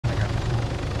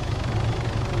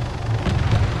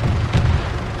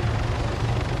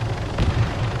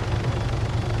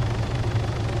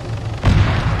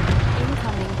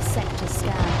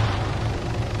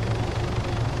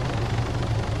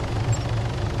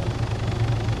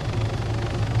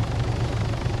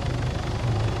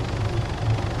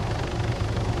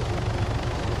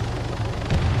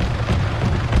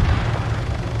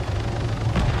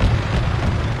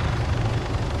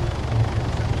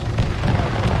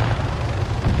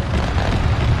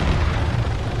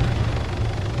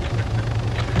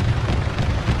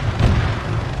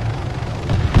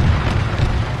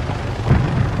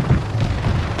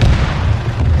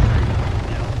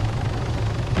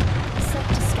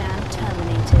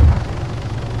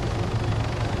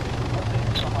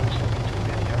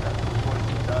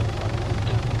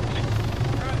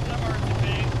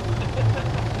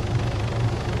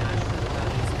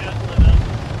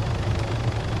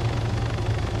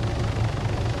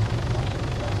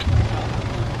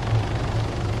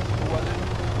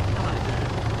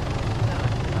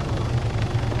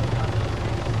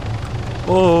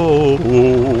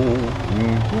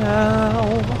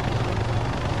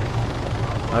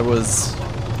I was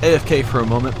AFK for a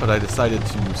moment, but I decided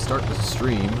to start the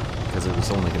stream because it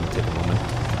was only going to take a moment.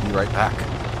 Be right back.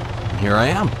 And here I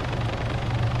am.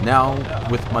 Now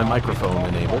with my microphone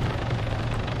enabled.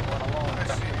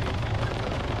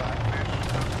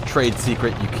 Trade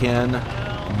secret, you can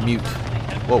mute.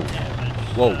 Whoa.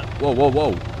 Whoa. Whoa, whoa,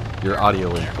 whoa. Your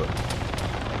audio input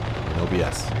in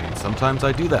OBS. And sometimes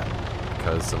I do that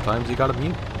because sometimes you gotta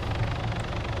mute.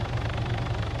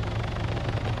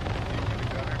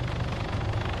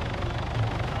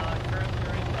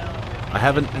 I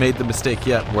haven't made the mistake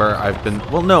yet where I've been...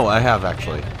 Well, no, I have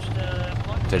actually.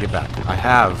 Take it back. I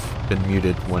have been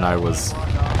muted when I was...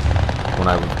 when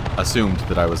I assumed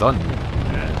that I was unmuted.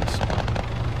 And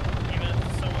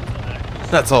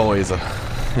that's always a... lot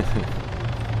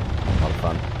of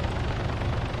fun.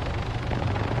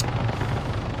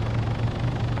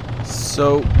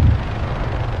 So,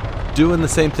 doing the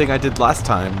same thing I did last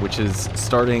time, which is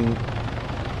starting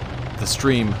the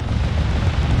stream...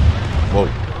 Whoa.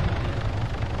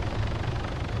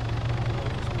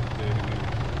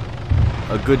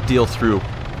 A good deal through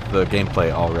the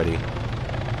gameplay already.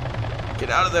 Get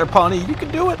out of there, Pawnee! You can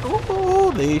do it!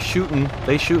 Ooh, they shooting.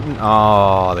 They shooting.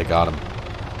 Oh, they got him.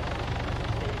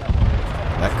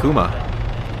 That Kuma.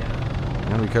 You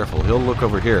gotta be careful. He'll look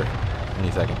over here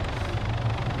any second.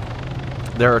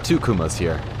 There are two Kumas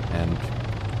here, and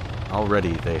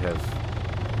already they have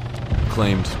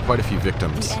claimed quite a few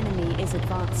victims. The enemy is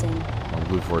advancing. On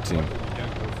Blue 4 team.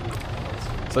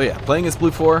 So yeah, playing as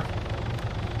Blue 4.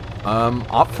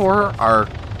 Op 4 are...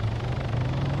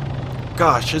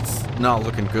 Gosh, it's not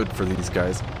looking good for these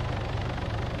guys.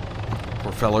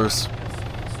 Poor fellers.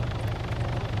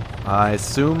 I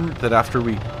assume that after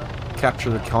we capture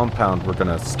the compound, we're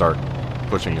gonna start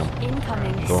pushing them.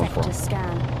 Incoming Going for sector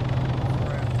scan.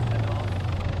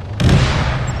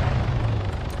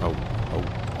 Oh.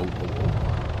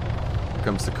 Here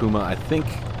comes the Kuma. I think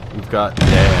we've got...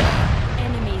 Yeah.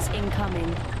 Enemies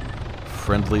incoming.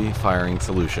 Friendly firing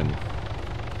solution.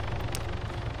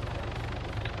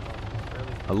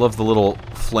 I love the little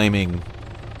flaming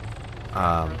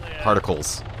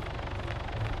particles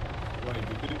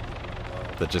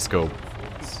that just go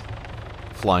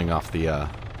flying off the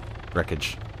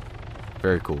wreckage.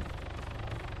 Very cool.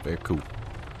 Very cool.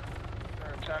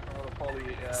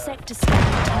 Sector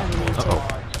scan terminated. Uh-oh.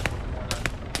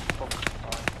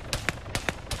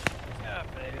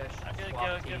 I'm gonna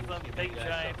go give them big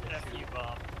giant FU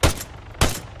bomb.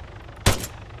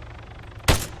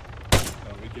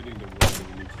 We're getting the one that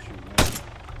we need to shoot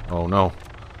now. Oh no.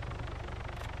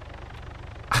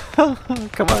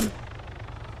 Come on.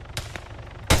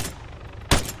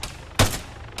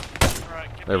 Right,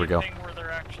 There we go. Where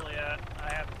they're actually at.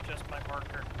 I have just my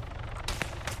marker.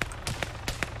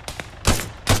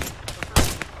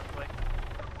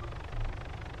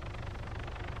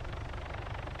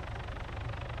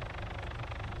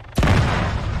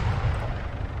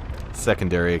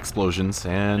 Secondary explosions,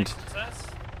 and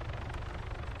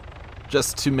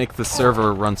just to make the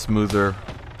server run smoother.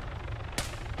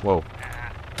 Whoa.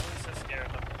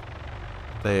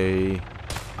 They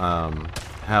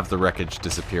have the wreckage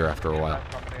disappear after a while.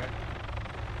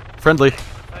 Friendly.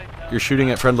 You're shooting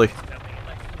at friendly.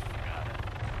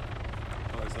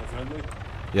 Oh, is that friendly?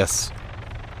 Yes.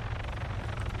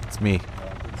 It's me. I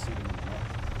didn't see them.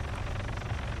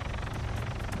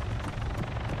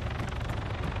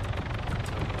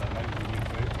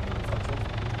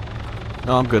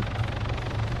 No, I'm good.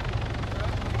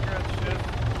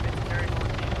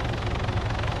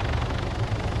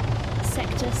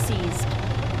 Sector seized.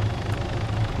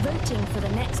 Voting for the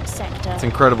next sector. It's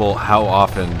incredible how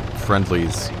often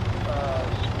friendlies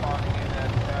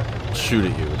shoot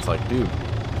at you. It's like, dude,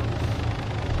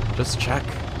 just check.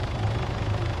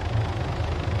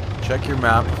 Check your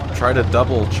map. Try to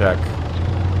double check.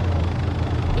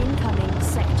 Incoming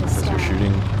sector Because scan. you're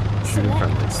shooting Select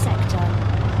friendlies. sector.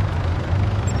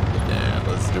 Yeah,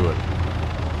 let's do it.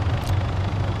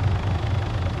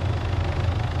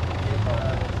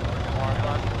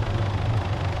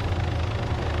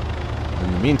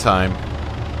 In the meantime,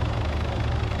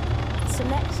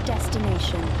 Select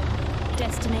destination.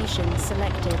 Destination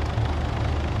selected.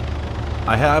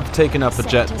 I have taken up a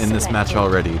jet Sector in this match selected.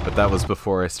 already, but that was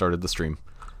before I started the stream.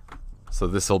 So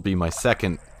this will be my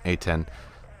second A10.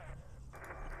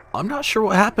 I'm not sure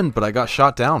what happened, but I got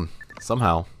shot down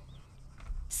somehow.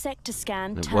 Sector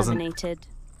scan It wasn't- terminated.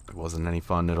 It wasn't any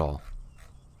fun at all.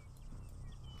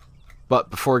 But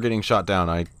before getting shot down,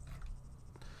 I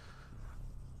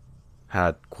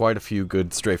had quite a few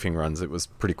good strafing runs. It was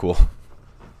pretty cool.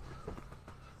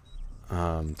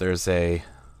 There's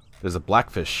a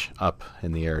blackfish up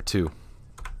in the air too,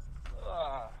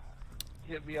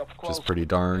 Hit me up which close. is pretty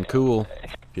darn cool,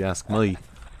 if you ask me.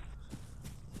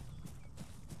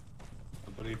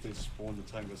 I believe they spawned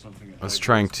the tank or something. I was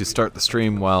trying to start the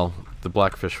stream while the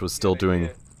blackfish was still doing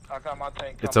I got my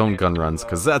tank its coming own in gun to, runs,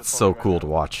 because that's so support cool right to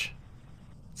now. watch.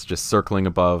 It's just circling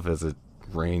above as it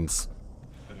rains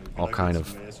all kind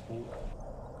of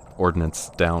ordnance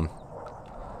down.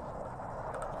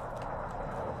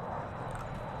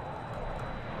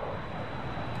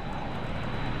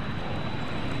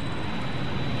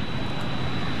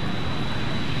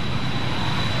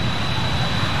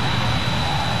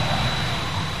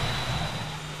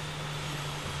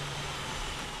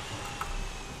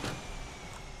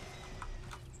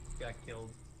 Got killed.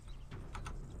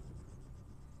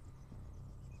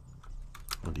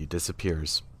 And he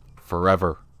disappears.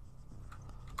 Forever.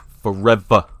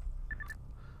 Forever.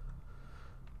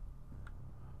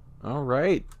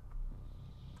 Alright.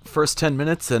 First 10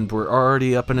 minutes and we're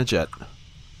already up in a jet.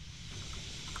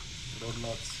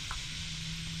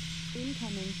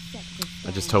 Incoming sector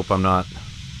I just scan. hope I'm not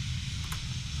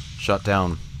shot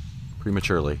down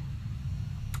prematurely.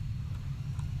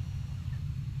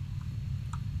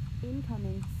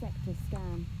 Incoming sector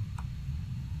scan.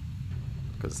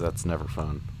 Because that's never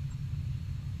fun.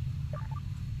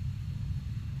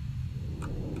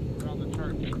 We're on the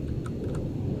church.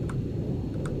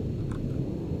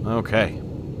 Okay.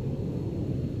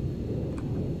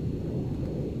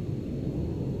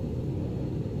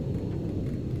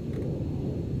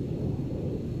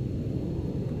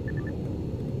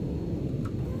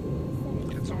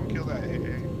 Can someone kill that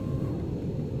AA?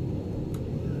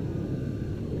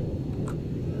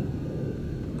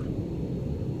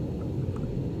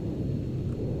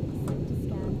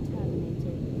 Sector scan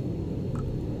terminated.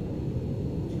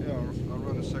 Yeah, I'll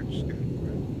run a sector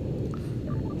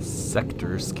scan.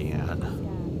 Sector scan. Scan.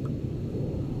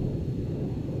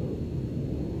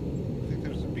 I think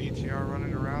there's a BTR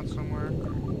running around somewhere.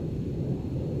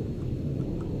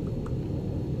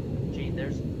 Gene,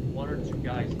 there's one or two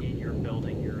guys in your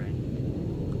building you're in.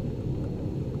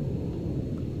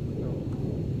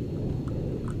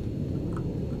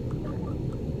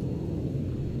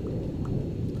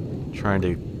 Trying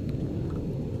to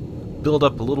build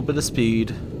up a little bit of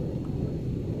speed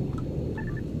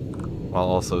while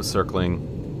also circling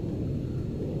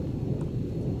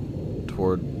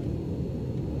toward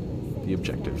the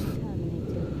objective. Terminated.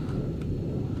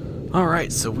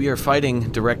 Alright, so we are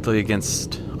fighting directly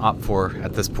against Op4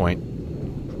 at this point.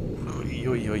 Oy,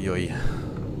 oy, oy, oy.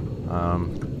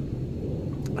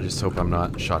 I just hope I'm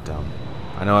not shot down.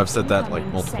 I know I've said that like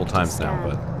Incoming multiple sector times now, scan.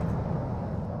 but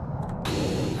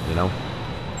you know?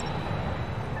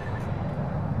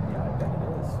 Yeah, I bet it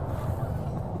is.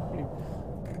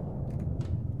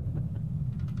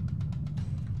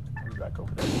 I'll be back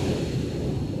over there.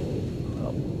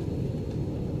 Well,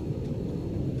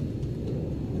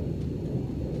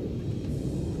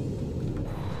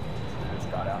 I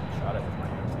just got out and shot it with my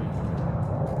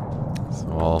M2.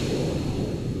 So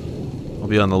I'll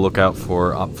be on the lookout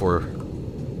for Op4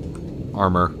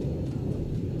 armor,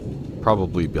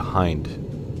 probably behind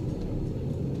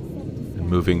and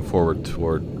moving forward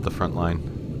toward the front line.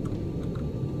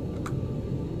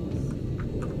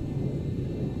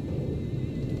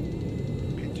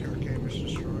 BTR game is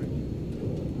destroyed.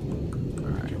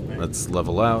 Alright, let's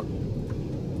level out.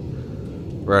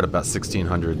 We're at about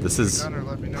 1600. This is Gunner,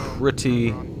 let me know.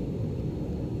 pretty What's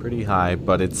going pretty high,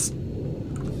 but it's,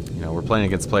 you know, we're playing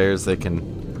against players. They can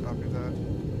on. Copy that.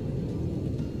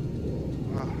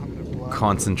 I'm gonna block.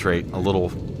 concentrate a little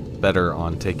better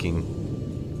on taking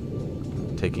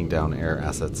down air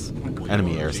assets,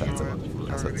 enemy air assets.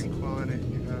 Targeting flow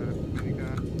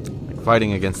minigun. Like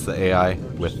fighting against the AI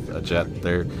with a jet,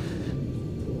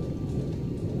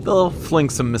 they'll fling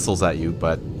some missiles at you,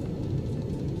 but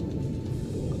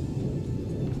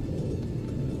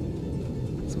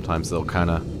sometimes they'll kind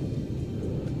of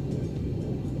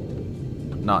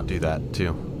not do that too.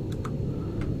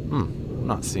 I'm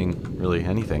not seeing really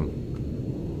anything.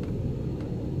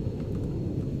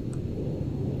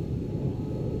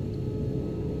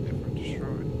 Different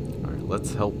destroyed. Alright,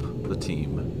 let's help the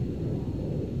team.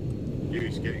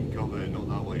 You's getting cover, not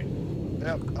that way.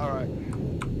 Yep, alright.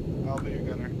 I'll be your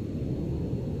gunner.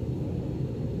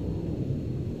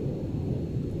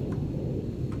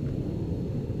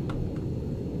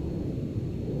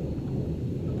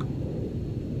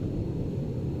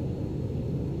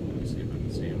 Let me see if I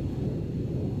can see him.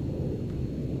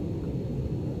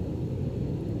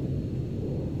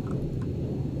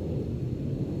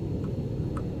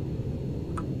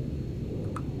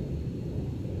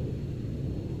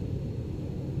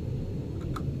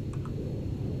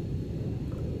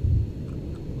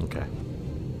 Okay.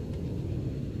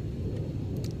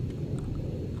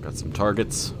 Got some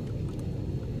targets.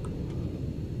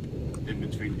 In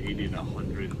between 80 and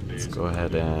 100. Let's go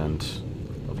ahead and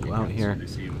level out here.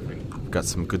 We've got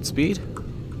some good speed.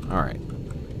 Alright.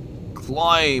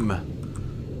 Climb!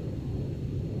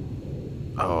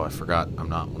 Oh, I forgot. I'm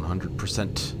not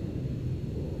 100%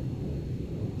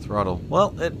 throttle.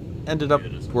 Well, it ended up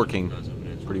working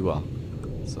pretty well.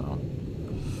 So.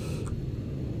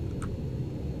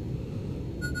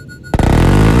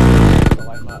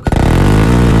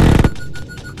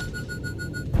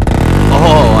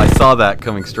 Oh, I saw that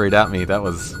coming straight at me. That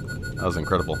was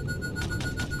incredible.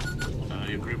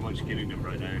 You're pretty much getting them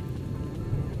right now.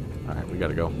 Alright, we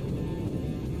gotta go.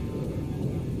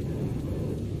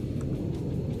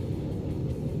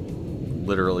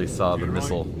 Literally saw the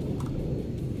missile.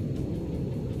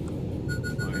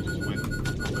 I just went.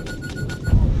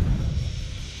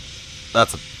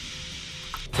 That's a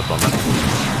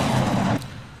bummer.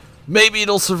 Maybe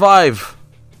it'll survive,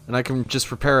 and I can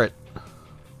just repair it.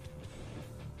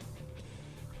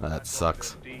 That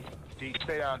sucks. D,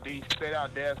 stay down, D, stay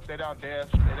down, Dev, stay down, Dev,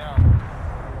 stay down.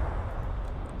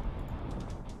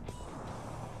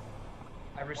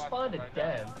 I responded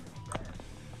Dev.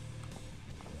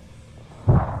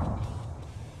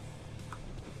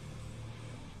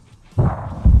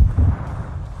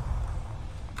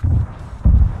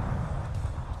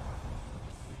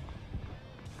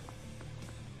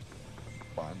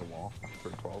 Behind the wall.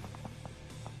 312.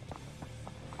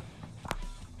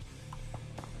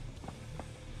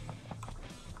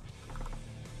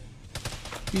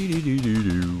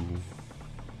 Doo-doo-doo-doo-doo.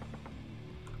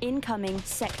 Incoming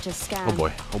sector scan. Oh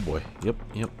boy, oh boy. Yep,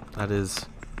 that is.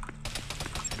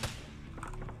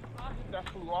 That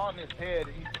flew on his head,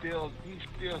 he still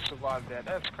survived that.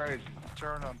 That's crazy.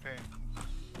 Turn on ping.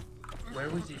 Where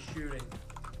was he shooting?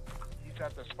 He's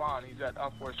at the spawn, he's at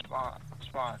upward spawn.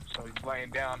 So he's laying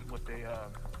down with the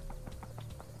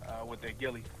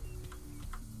ghillie.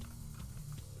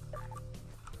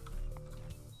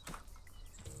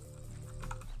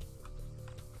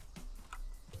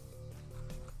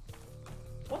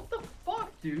 What the fuck,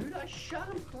 dude? I shot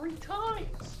him 3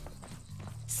 times.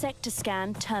 Sector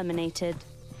scan terminated.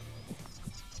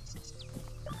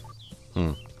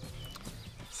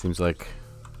 Seems like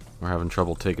we're having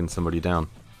trouble taking somebody down.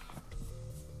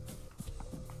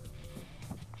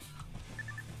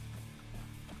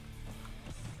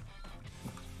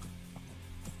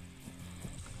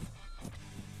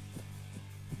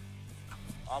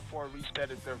 All 4 reset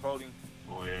if they're voting.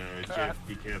 Oh yeah, Jeff,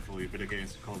 be careful. You're gonna get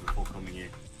into call before coming in.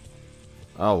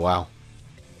 Oh wow,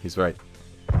 he's right.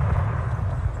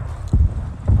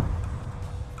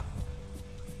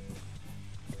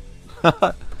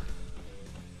 Alright,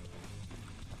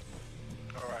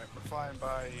 we're flying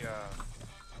by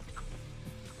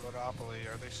Rhodopoly.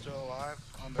 Are they still alive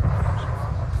on their own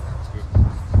spawn?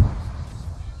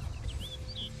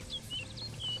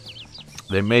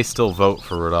 They may still vote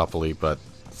for Rhodopoly, but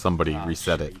somebody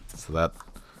reset it, so that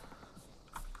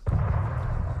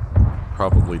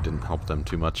probably didn't help them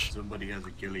too much. Somebody has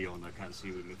a ghillie on. I can't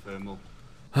see with the thermal.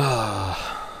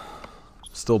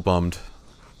 Still bummed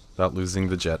about losing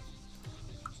the jet.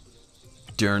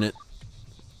 Darn it.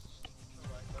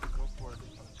 Alright, let's go for it.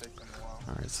 It's gonna take them a while.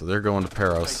 Alright, so they're going to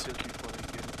Ferrous. Take this before they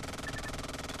get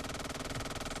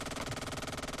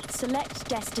it. Select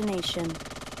destination.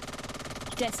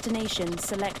 Destination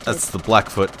selected. That's the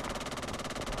Blackfoot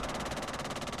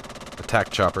attack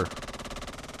chopper.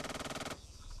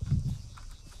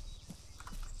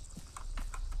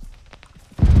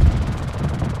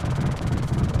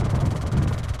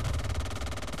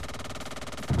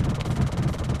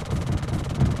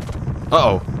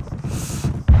 Uh-oh.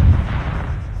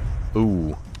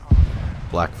 Ooh.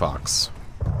 Black Fox.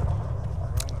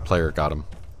 Player got him.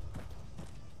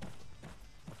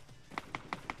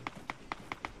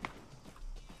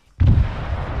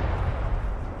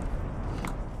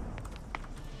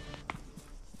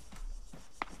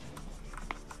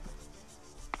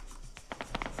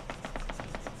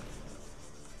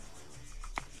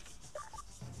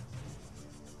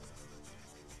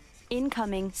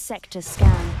 Incoming sector scan.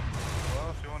 Well,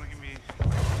 if you want to give me...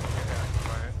 Yeah,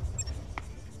 try it.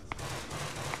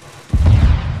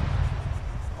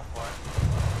 I'll fly.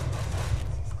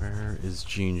 Where is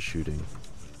Gene shooting?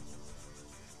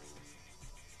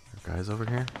 There are guys over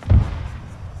here?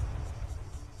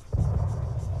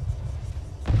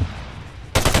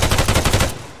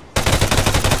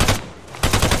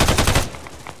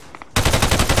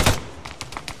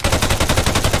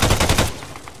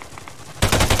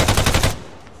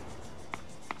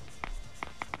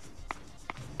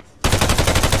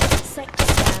 Sector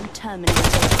scan terminated.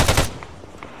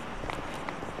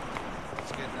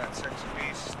 Let's get that sexy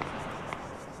beast.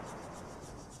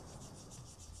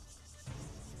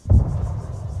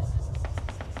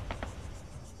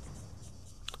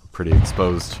 Pretty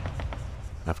exposed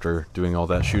after doing all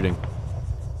that shooting.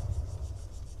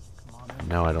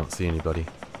 Now I don't see anybody.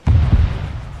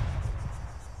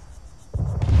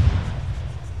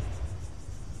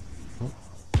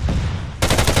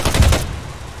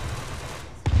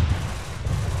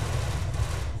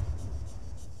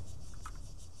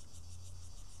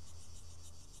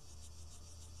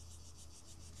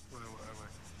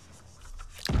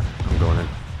 I'm going in.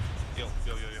 Yo.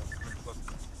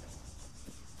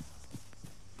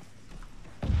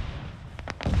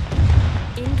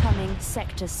 Incoming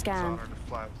sector scan. Honor to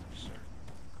fly with you, sir.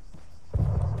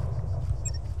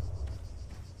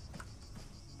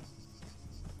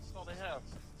 That's all they have.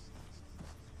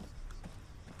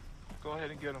 Go ahead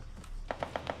and get them.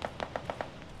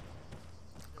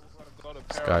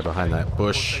 This guy behind that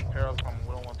bush. We'll take Ferrous home.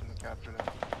 We don't want them to capture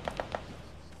that.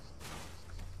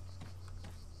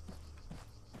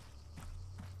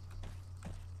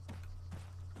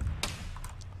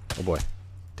 Oh boy.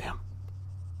 Damn.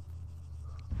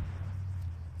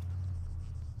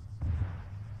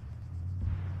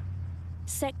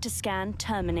 Sector scan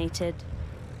terminated.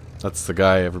 That's the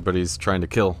guy everybody's trying to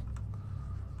kill.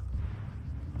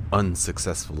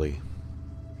 Unsuccessfully.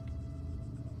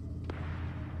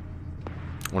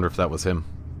 Wonder if that was him.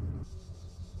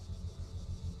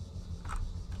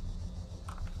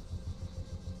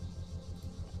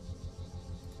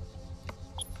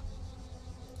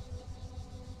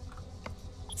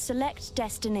 Select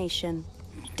destination.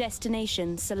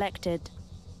 Destination selected.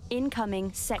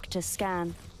 Incoming sector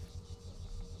scan.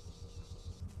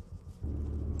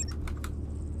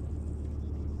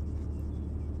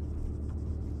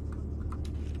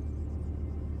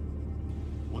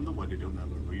 Wonder why they don't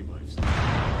have a revive.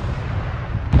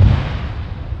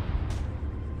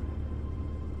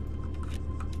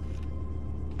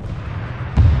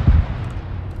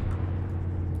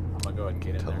 I'm gonna go ahead and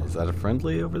get in there. Is that a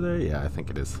friendly over there? Yeah, I think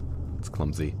it is. It's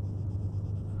clumsy.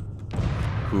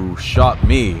 Who shot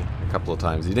me a couple of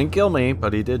times. He didn't kill me,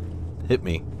 but he did hit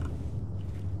me.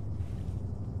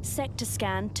 Sector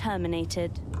scan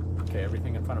terminated. Okay,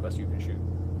 everything in front of us you can shoot.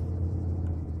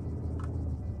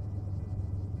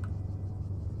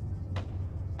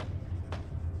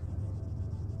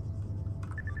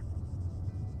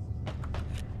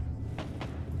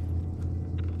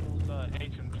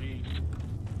 HMGs.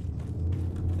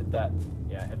 Hit that.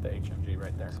 Yeah, hit the HMG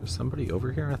right there. Is there somebody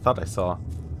over here? I thought I saw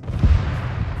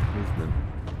movement.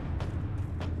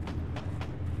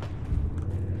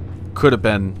 Could have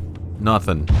been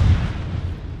nothing.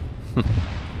 Move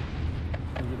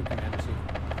to the commander seat.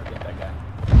 Or get that guy.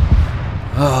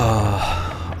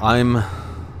 I'm a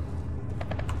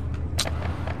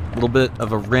little bit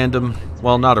of a random,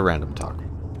 well, not a random topic,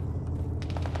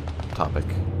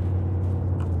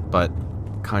 but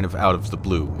kind of out of the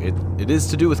blue. It is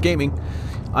to do with gaming.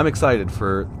 I'm excited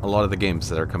for a lot of the games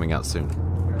that are coming out soon.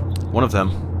 One of them,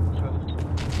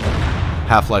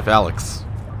 Half-Life Alyx.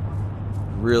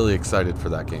 Really excited for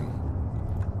that game.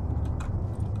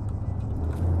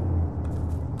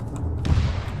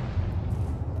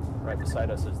 Right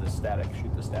beside us is this static.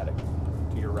 Shoot the static.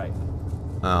 To your right.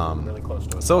 Really close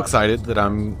to us. So excited that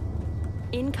I'm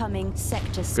Incoming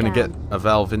sector scan. gonna get a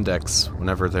Valve Index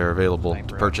whenever they're available to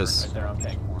purchase, Right there on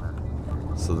tank corner.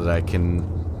 so that I can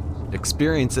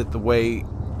experience it the way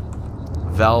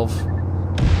Valve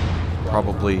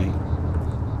probably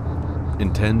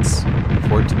intends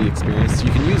for it to be experienced.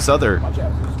 You can use other Watch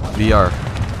out. Watch VR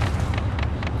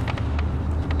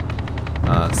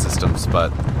systems,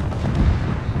 but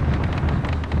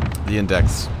the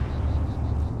Index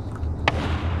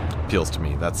appeals to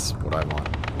me. That's what I want.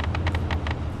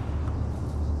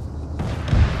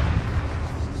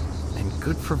 And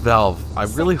good for Valve. I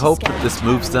really hope that this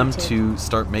moves them to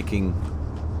start making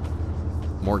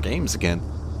more games again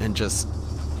and just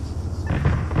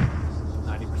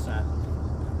 90%.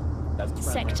 That's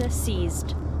friendly. Sector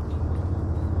seized.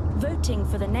 Voting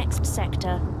for the next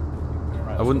sector.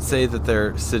 Right, I wouldn't say that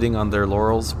they're sitting on their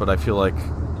laurels, but I feel like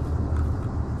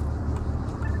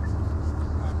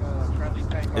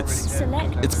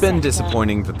it's been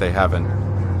disappointing that they haven't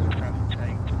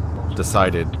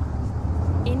decided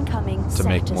Incoming to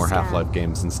make sector more scan. Half-Life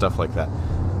games and stuff like that.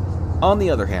 On the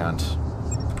other hand,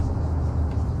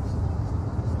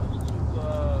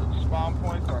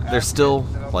 they're still,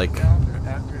 like,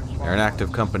 they're an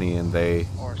active company and they've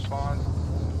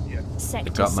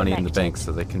Sector got money in the selected. bank,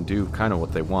 so they can do kind of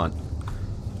what they want.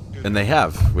 And they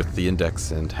have with the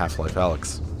Index and Half-Life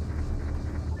Alyx.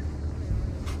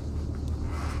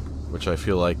 which I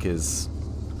feel like is,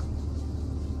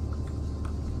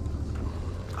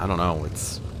 I don't know,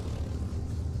 it's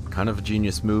kind of a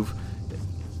genius move.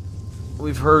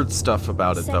 We've heard stuff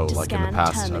about it though, like in the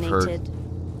past. I've heard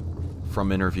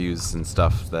from interviews and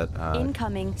stuff that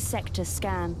incoming sector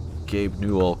scan. Gabe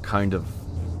Newell kind of,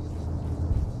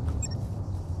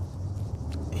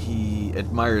 he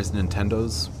admires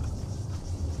Nintendo's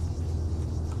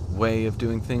way of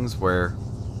doing things, where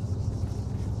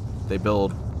they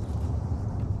build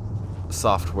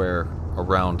software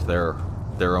around their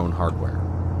own hardware,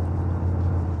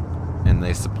 and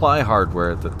they supply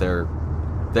hardware that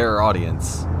their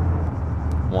audience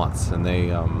wants, and they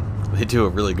do a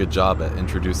really good job at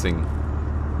introducing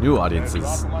new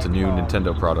audiences to new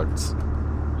Nintendo products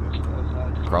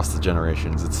across the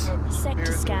generations. It's,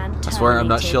 sector scan I swear I'm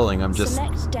not terminated. shilling, I'm just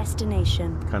Select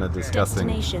destination. kind of discussing.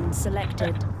 Destination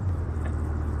selected.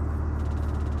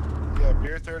 Yeah,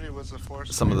 Beer 30 was the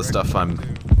force. Some of the stuff I'm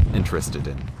interested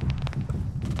in.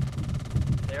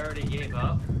 They already gave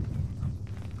up.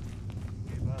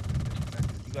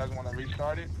 You guys want to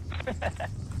restart it?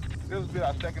 This will be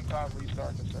our second time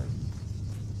restarting the server.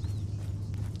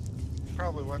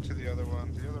 Probably went to the other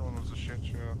one. The other one was a shit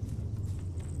show.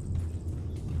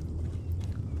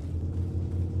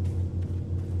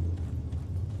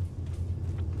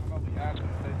 I'm going to be asking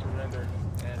if they surrender,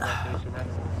 and if they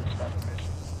surrender, we'll restart the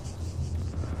mission.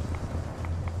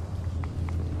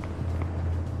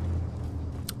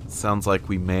 Sounds like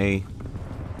we may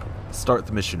start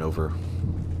the mission over,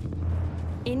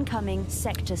 Incoming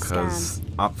sector scan. because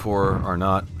Op4 are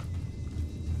not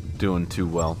doing too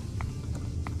well.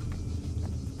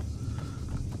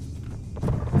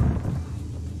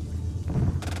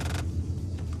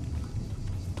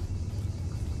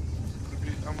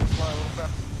 I'm gonna fly a little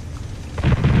fast.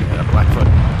 Yeah, Blackfoot.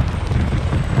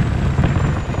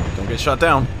 Don't get shot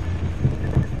down.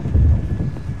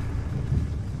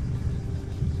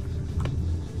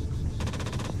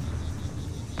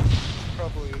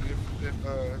 Probably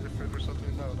if it were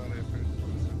something. No, not if it.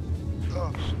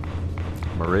 Oh shit.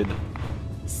 Marid.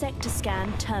 Sector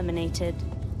scan terminated.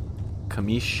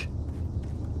 Kamish.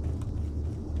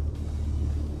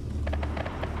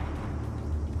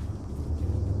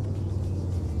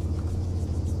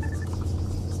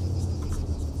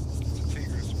 It's a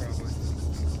Tigris, probably.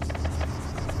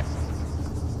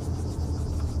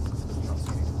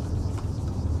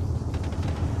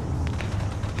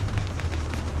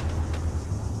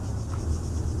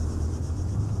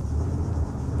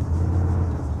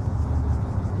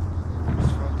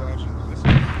 Just fun dodging this.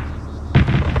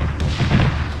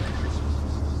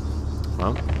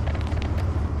 Well.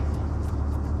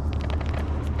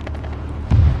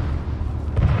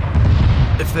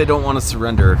 If they don't want to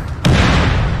surrender,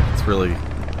 it's really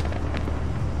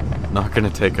not going to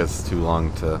take us too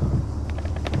long to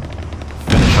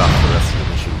finish off the rest of the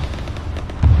mission.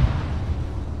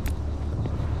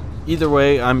 Either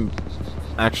way, I'm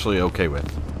actually okay with.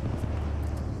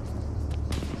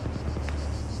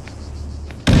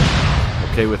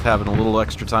 Okay with having a little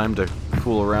extra time to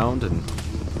fool around and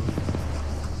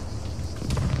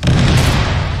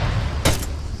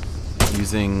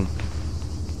using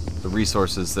the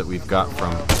resources that we've got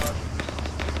from...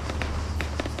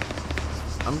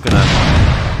 I'm gonna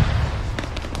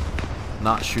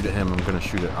not shoot at him, I'm gonna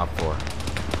shoot at Op4.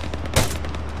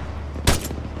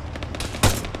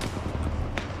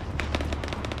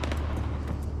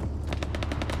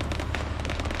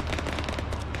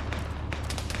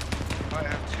 I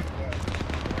have two left.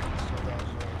 I can still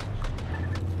dodge those.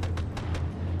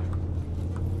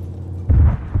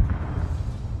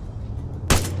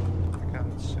 I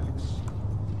counted 6.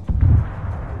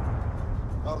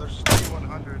 Oh, there's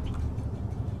 3100.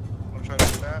 Want to try to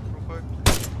do that real quick?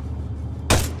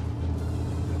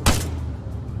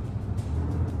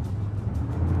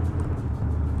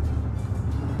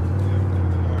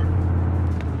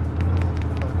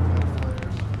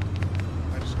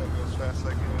 I just gotta go as fast as I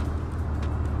can.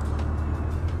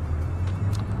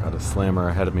 Got a slammer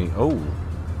ahead of me. Oh!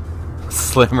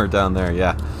 Slammer down there,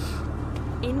 yeah.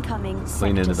 Incoming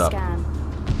Cleaning sector it up. scan.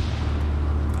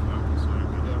 So I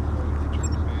can get out the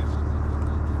eject phase.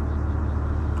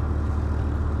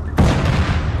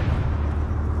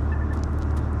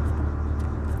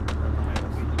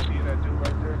 You see that dude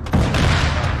right there?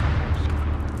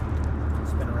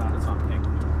 Spin around, it's on pink.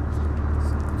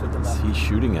 To the What's left. he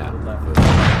shooting at? To the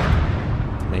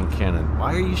left. Main cannon.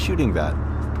 Why are you shooting that?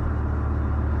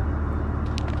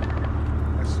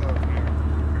 I saw it here.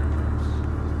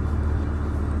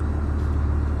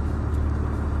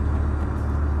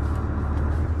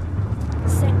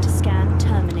 Sector scan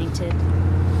terminated.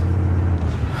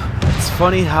 It's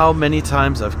funny how many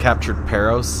times I've captured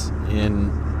Ferrous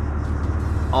in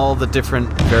all the different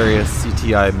various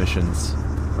CTI missions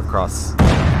across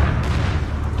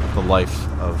the life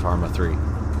of ArmA 3.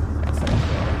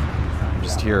 I'm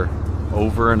just here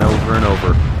over and over and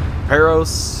over.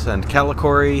 Ferrous and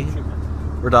Calicori,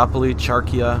 Rodopoli,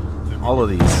 Charkia, all of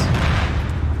these.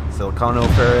 Silicano,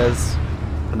 Ferrez,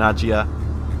 Panagia.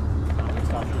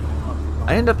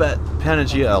 I end up at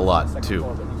Panagia a lot, too,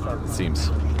 it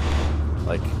seems.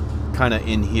 Like, kind of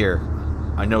in here.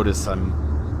 I notice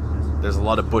there's a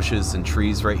lot of bushes and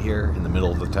trees right here in the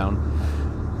middle of the town,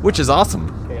 which is awesome.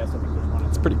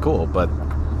 It's pretty cool, but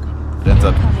it ends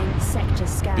up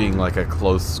being like a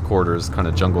close quarters kind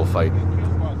of jungle fight.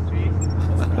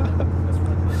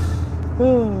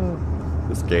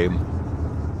 This game.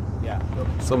 Yeah.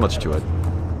 So much to it.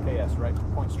 KS, right?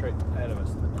 Point straight ahead of us.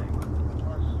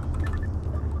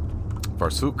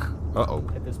 Farsuk. Uh-oh.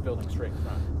 Hit this building straight in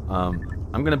front.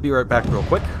 I'm gonna be right back real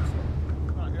quick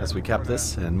as we cap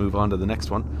this and move on to the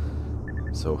next one.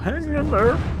 So hang in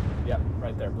there. Yep,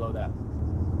 right there, below that.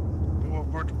 We'll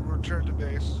return to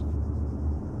base.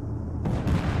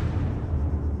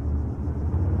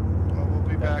 We'll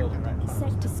be back. Building, right?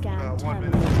 Sector scan 1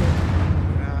 minute. terminated.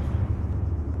 Yeah.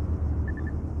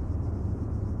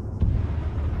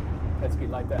 Headspeed,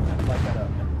 light that up.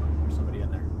 There's somebody in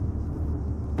there.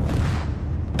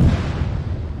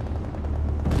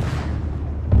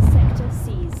 Sector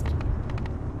seized.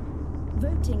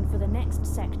 Voting for the next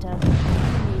sector.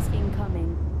 Enemies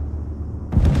incoming.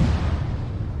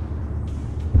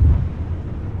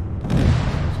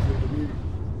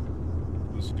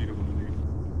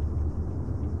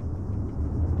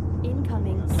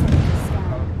 Incoming sector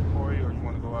scan. Corey, or you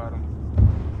want to go at him?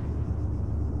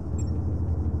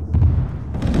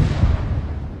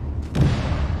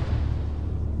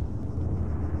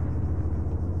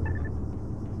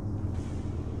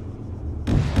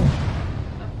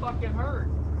 That fucking hurt.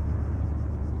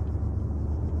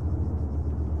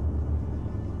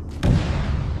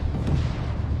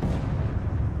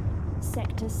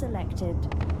 Sector selected.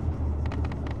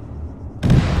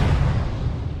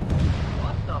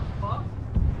 What the fuck?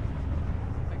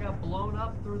 I got blown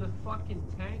up through the fucking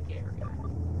tank area.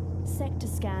 Sector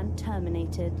scan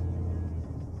terminated.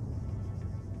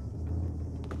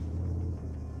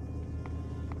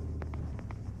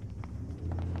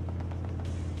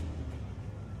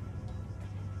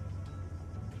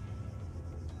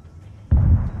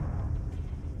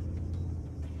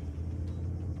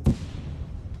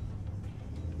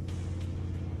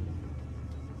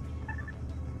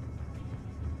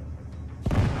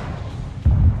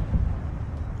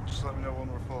 Just let me know when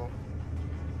we're full.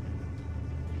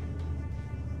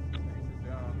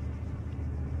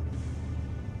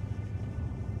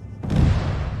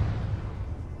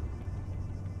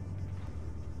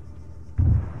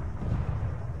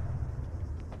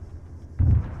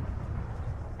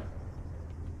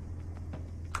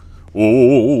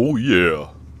 Oh,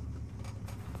 yeah.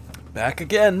 Back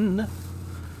again.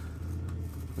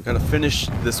 We gotta finish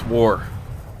this war.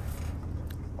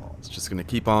 It's just gonna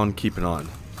keep on keeping on.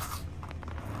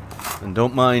 And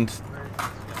don't mind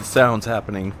the sounds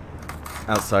happening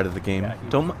outside of the game. Yeah,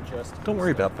 Don't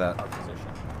worry about our that.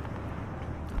 position.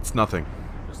 It's nothing.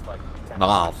 Just like 10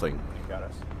 Nothing. You got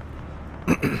us.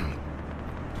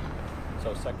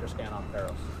 So sector scan on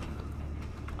Ferrous.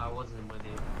 I wasn't with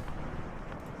you.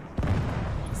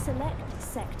 Select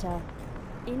sector.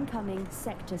 Incoming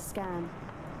sector scan.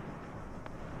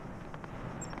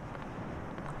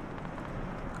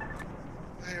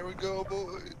 Here we go,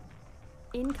 boy.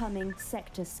 Incoming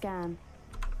sector scan.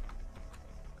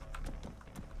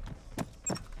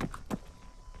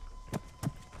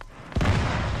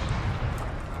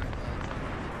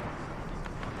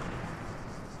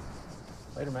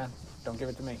 Later, man. Don't give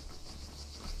it to me.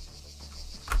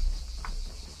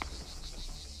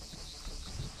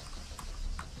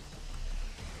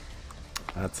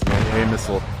 That's an AA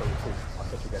missile. So you too. I'll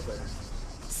catch you guys later.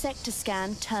 Sector scan I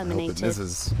hope it terminated.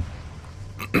 misses.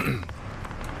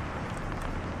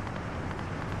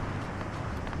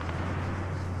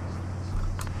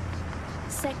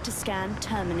 Sector scan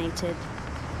terminated.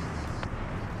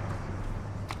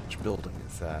 Which building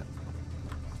is that?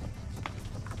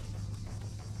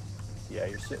 Yeah,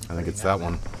 you're sitting. I think pretty it's now, that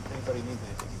man. one. If anybody needs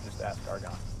anything, you just ask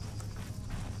Argon.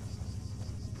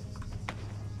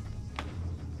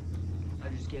 I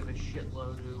just gave a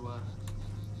shitload to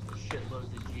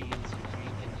Gene, so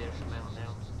Gene can dish them out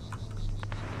now.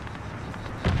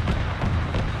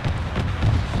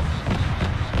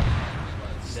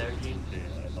 There, Gene. Yeah,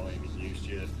 not even used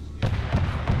yet.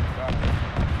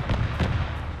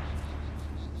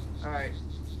 Alright,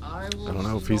 I I don't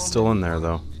know if he's still in there,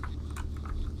 though.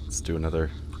 Let's do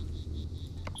another.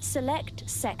 Select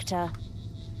sector.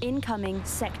 Incoming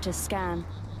sector scan.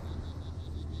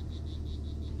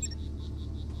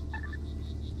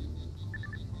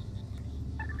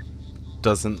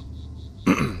 Doesn't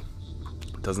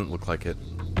look like it.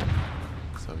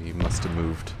 So he must have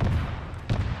moved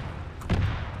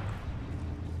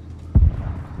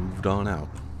on out.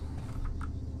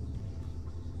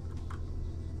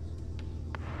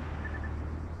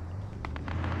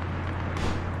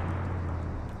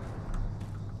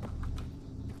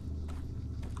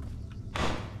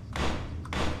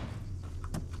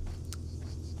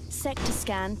 Sector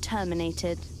scan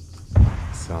terminated.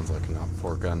 Sounds like an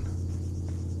OPFOR gun.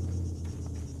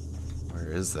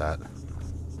 Where is that?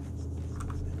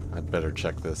 I'd better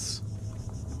check this.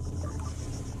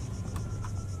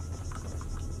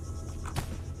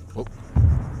 Oh.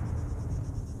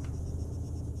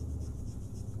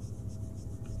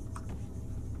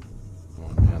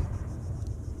 Oh man.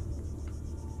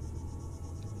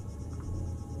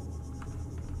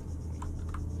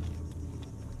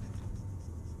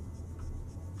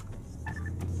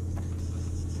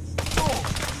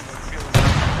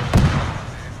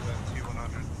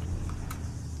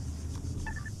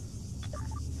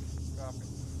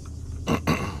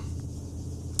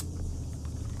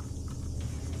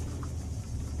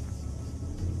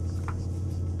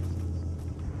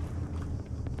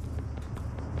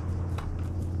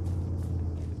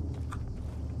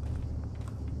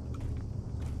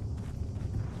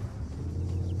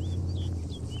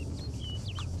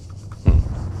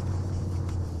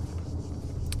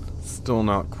 Still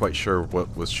not quite sure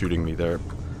what was shooting me there.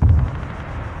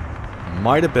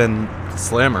 Might have been the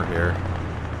slammer here.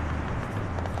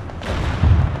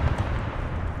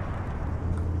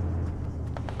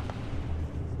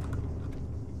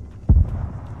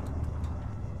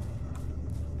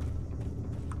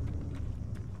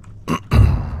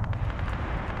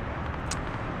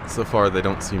 So far, they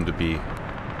don't seem to be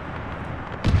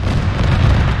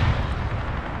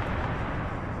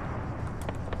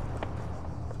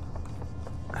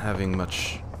having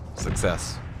much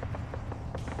success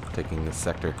taking this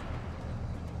sector.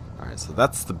 Alright, so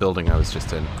that's the building I was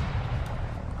just in.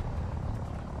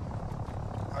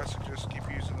 I suggest keep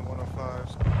using the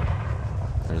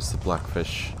 105s. There's the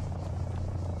blackfish.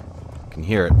 Can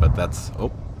hear it, but that's...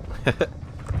 Oh.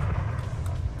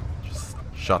 Just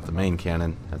shot the main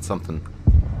cannon at something.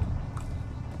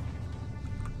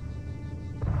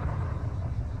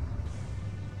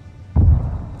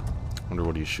 Wonder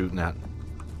what he's shooting at.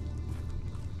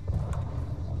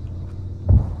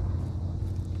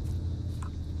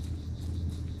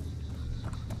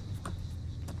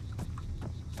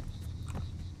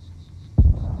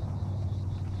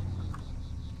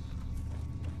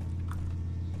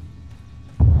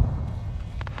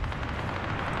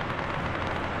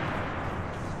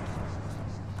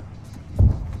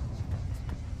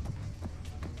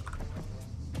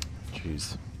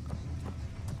 Jeez.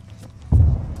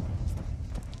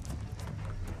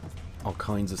 All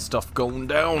kinds of stuff going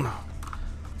down.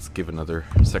 Let's give another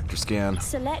sector scan.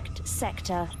 Select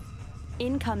sector.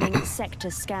 Incoming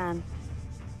sector scan.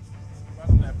 Right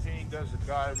on that ping, there's a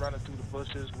guy running through the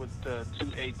bushes with 2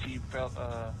 AT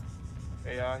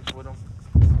AIs with him.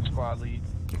 Squad lead.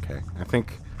 Okay, I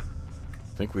think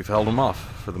we've held them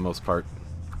off for the most part.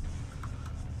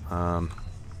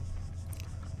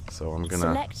 So I'm gonna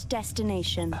select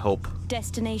destination. help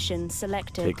Destination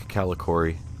selected. take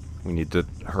Calicori. We need to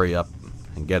hurry up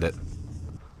and get it.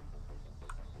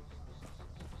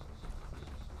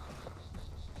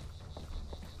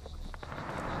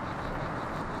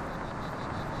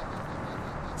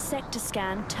 Sector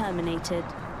scan terminated.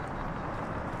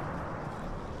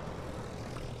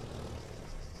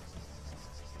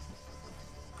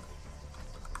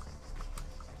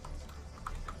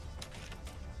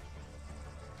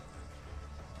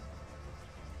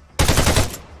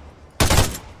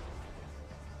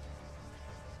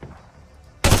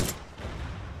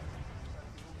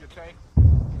 Tank.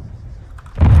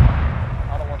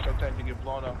 I don't want your tank to get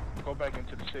blown up. Go back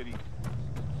into the city.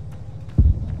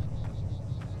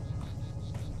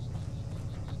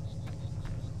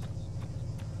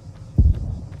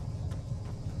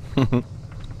 Yeah,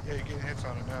 you're getting hits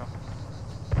on it now.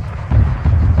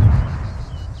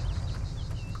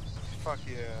 Fuck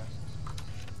yeah.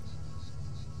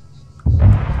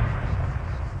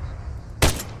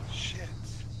 Shit.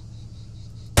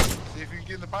 See if you can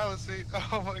get in the pilot seat.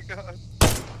 Oh my god.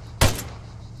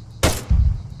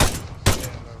 Damn,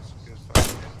 that was a good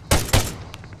fucking hit.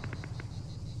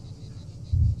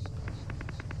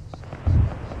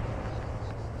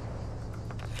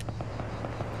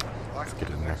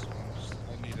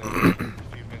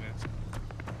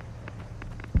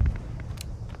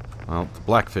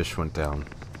 blackfish went down.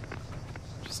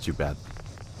 Just too bad.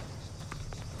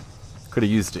 Could have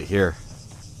used it here.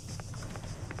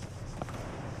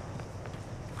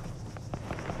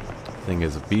 Thing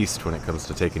is a beast when it comes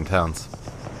to taking towns.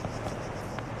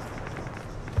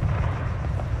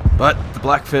 But the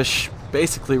blackfish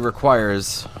basically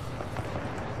requires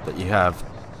that you have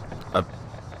a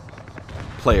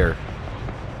player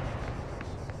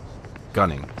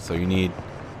gunning. So you need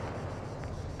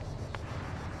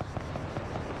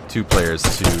 2 players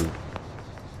to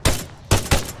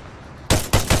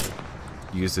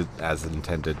use it as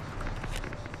intended.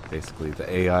 Basically,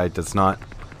 the AI does not...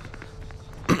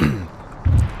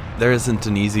 There isn't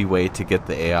an easy way to get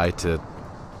the AI to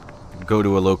go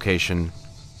to a location,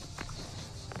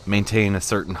 maintain a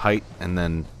certain height, and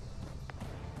then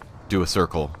do a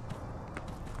circle.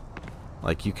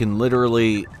 Like, you can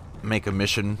literally make a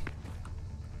mission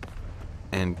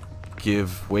and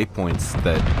give waypoints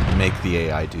that make the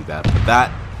AI do that. But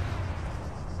that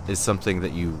is something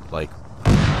that you, like,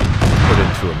 put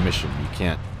into a mission. You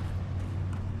can't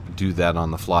do that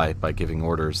on the fly by giving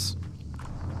orders.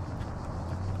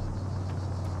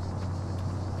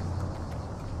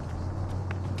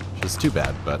 Which is too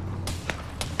bad, but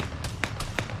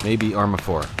maybe ArmA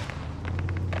 4.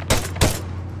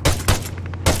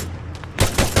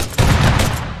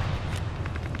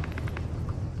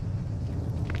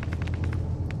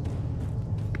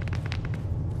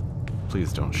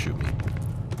 Please don't shoot me.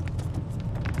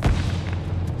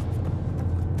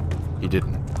 He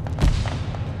didn't.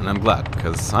 And I'm glad,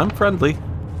 because I'm friendly.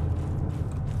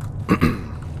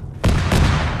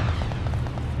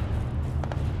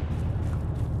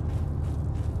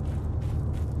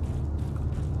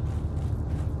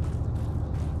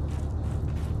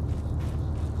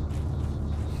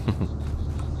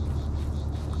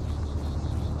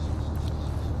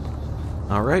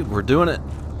 Alright, we're doing it.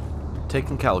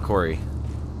 Taking Calicory.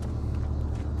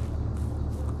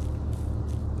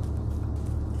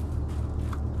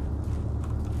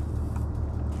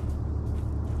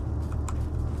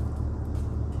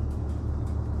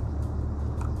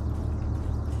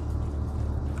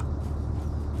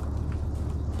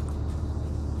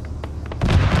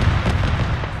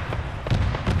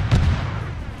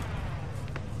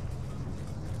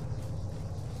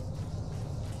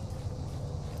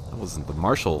 That wasn't the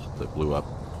Marshal that blew up.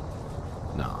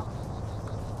 No.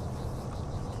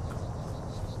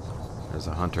 There's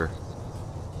a hunter.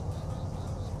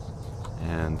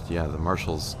 And yeah, the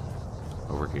Marshal's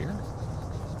over here.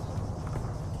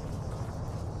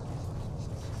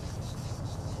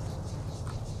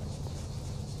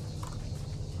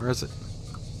 Where is it?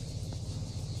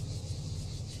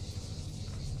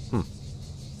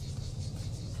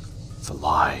 It's a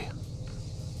lie.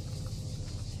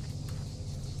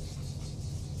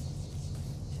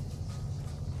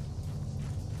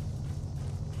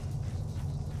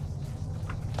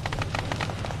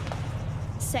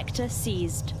 Sector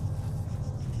seized.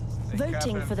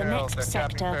 Voting for the next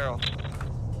sector.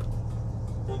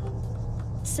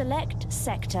 Select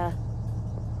sector.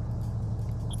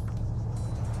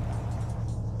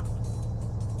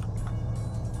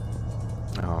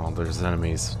 Oh, there's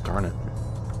enemies. Darn it.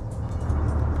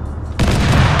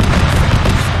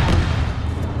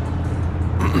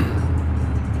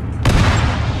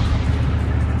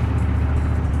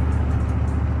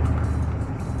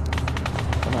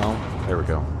 There we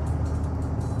go.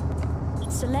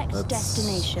 Select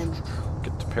destination.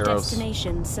 Get to Ferrous.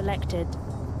 Destination selected.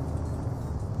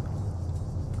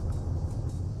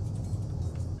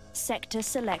 Sector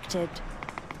selected.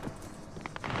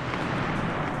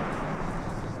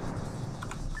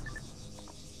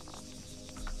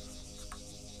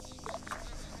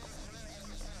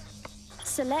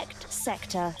 Select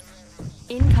sector.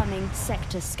 Incoming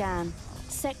sector scan.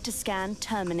 Sector scan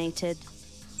terminated.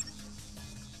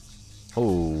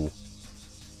 Oh.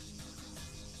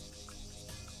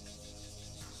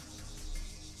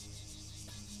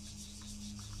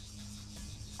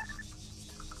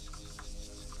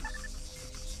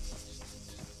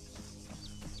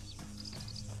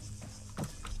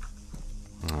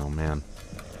 Oh man.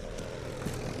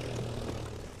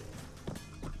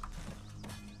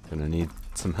 Gonna need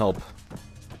some help.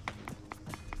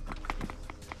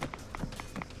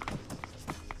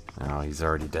 Oh, he's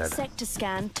already dead. Sector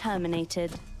scan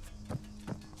terminated.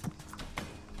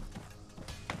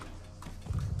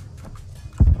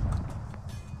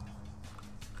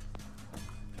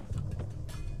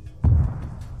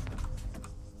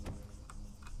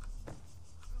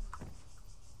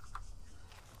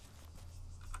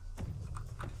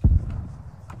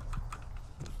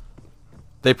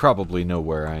 They probably know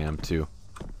where I am too.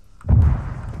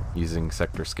 using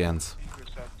sector scans.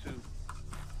 Secrets have two.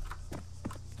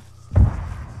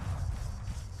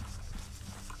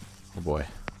 Oh boy.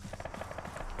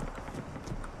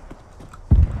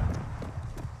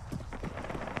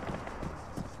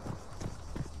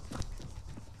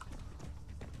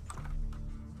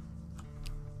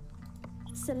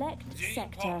 Select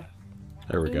sector.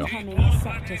 There we go. Incoming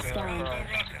sector scan.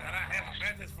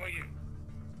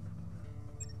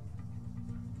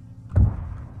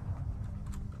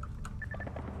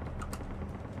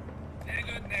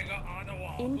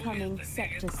 Incoming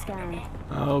sector scan.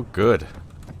 Oh, good.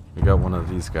 We got one of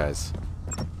these guys.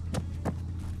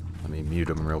 Let me mute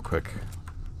him real quick.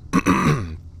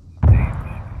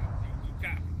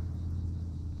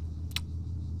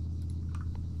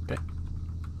 Okay.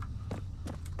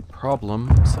 Problem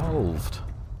solved.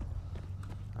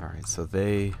 Alright, so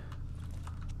they...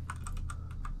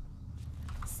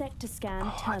 Sector scan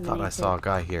I terminated. thought I saw a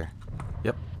guy here.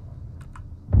 Yep.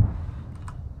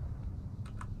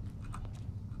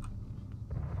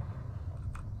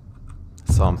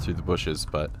 Saw him through the bushes,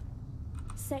 but...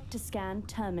 Sector scan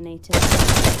terminated.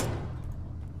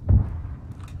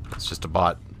 It's just a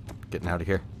bot getting out of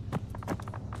here.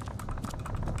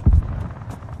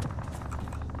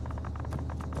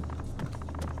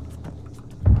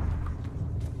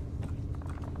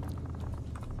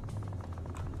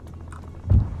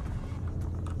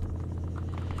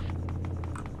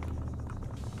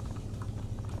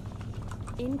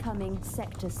 Incoming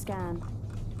sector scan.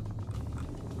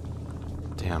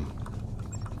 Damn.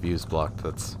 View's blocked.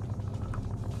 That's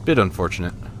a bit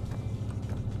unfortunate.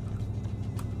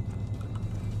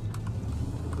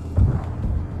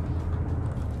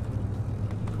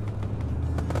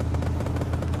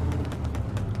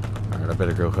 Alright, I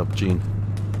better go help Gene.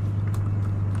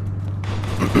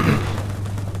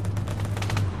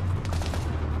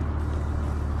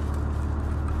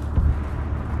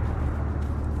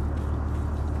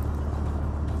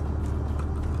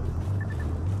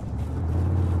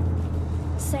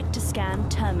 Sector scan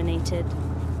terminated.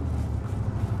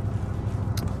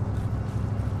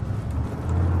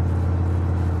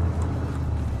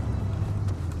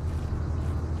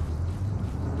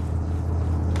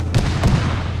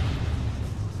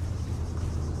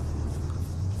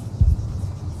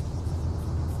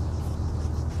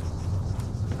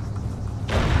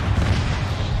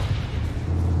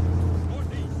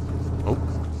 Oh.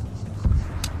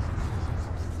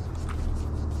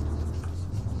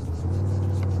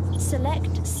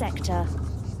 Select sector.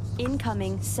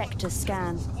 Incoming sector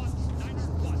scan.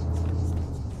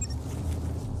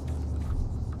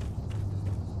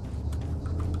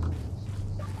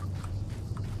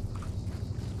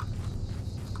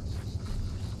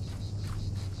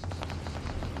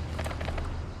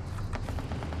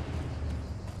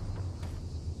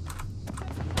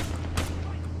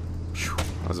 Phew,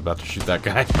 I was about to shoot that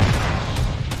guy.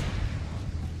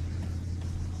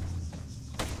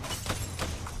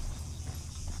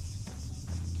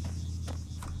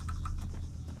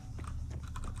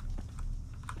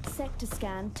 Sector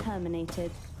scan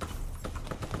terminated.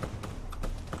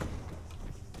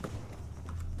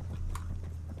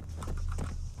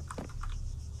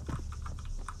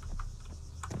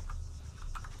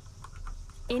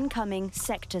 Incoming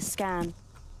sector scan.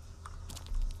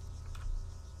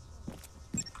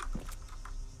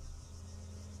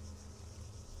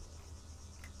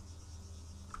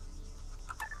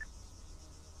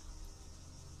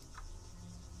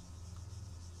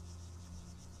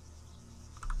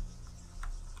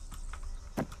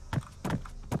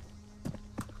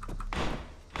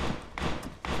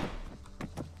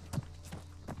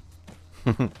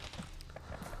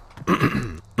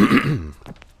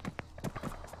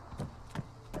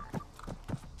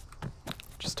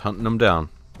 Just hunting them down.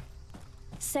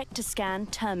 Sector scan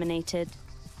terminated.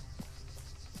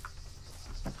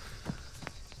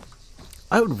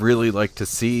 I would really like to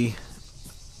see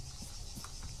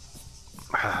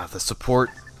the support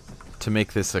to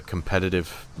make this a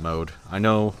competitive mode. I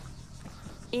know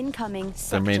Incoming there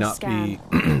sector may not scan.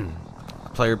 be a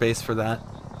player base for that,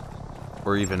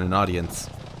 or even an audience.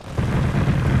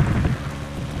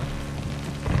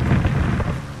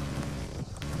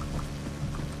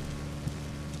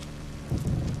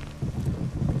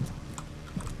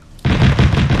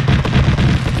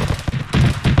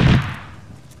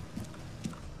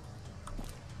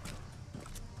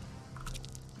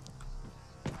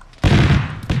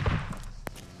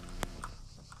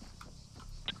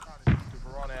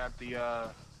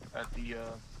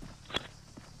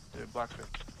 The blacksmith.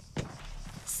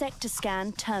 Sector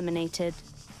scan terminated.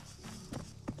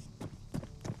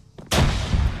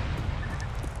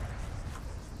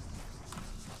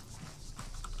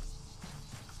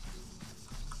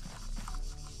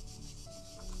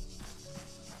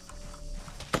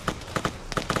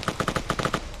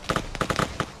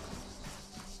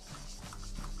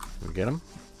 get him?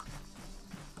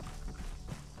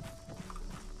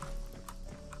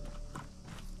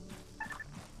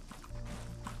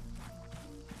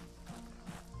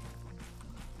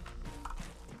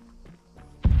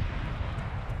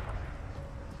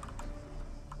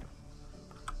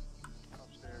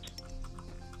 Upstairs.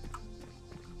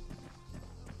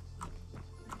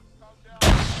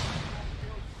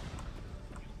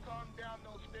 Come down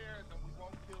those stairs and we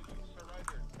won't kill you.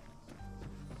 Surrender.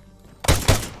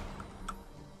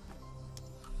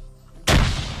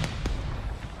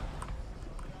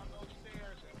 Down those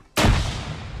stairs and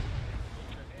put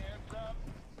your hands up.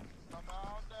 Come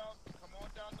on down. Come on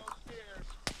down those stairs.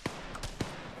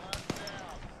 Run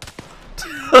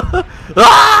down.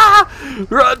 Ah!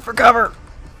 Run for cover!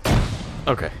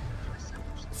 Okay.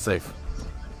 Safe.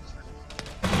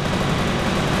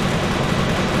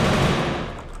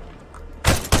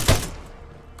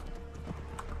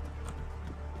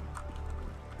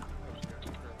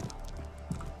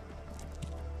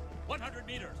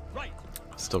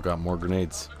 Still got more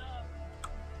grenades.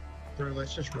 Bro,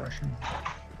 let's just rush him.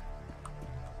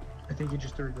 I think he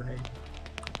just threw a grenade.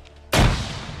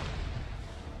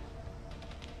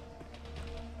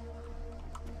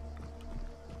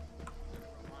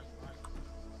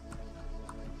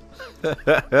 Give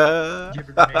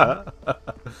a grenade.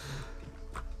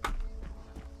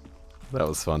 That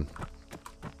was fun.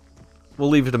 We'll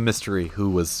leave it a mystery who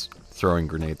was throwing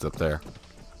grenades up there.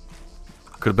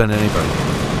 Could have been anybody.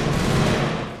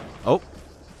 Oh.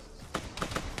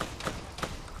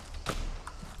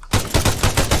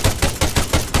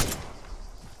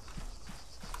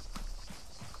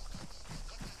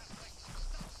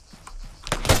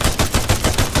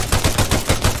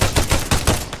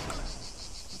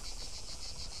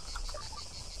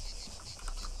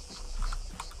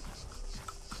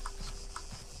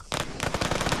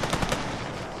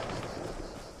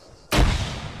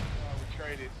 We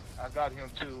traded. I got him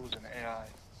too. It was an AI.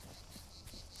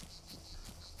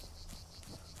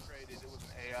 Traded. It was an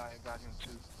AI. I got him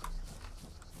too.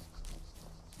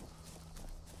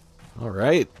 All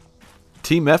right.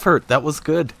 Team effort. That was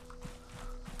good.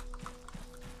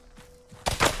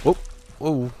 Whoa.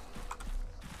 Whoa.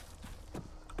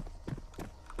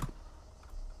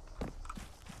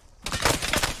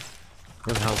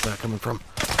 Where the hell's that coming from?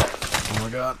 Oh my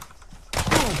god.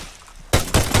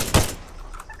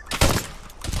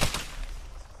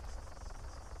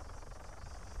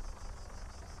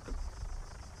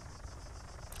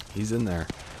 He's in there.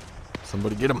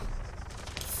 Somebody get him.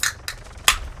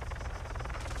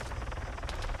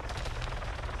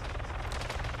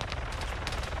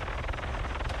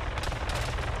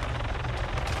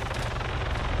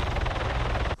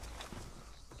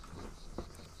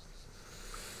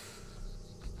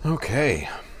 Okay.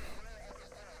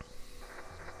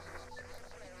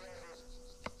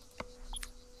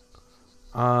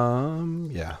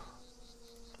 Yeah.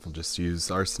 We'll just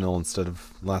use Arsenal instead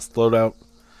of last loadout.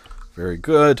 Very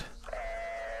good.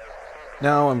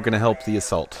 Now I'm gonna help the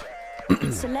assault.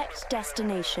 Select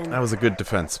destination. That was a good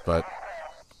defense, but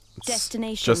it's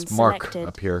Destination just Mark selected.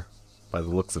 up here by the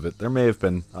looks of it. There may have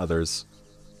been others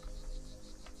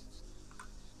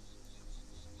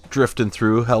drifting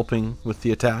through, helping with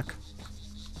the attack.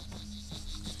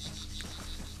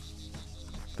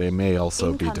 They may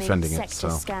also be Incoming defending it, sector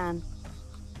so. scan.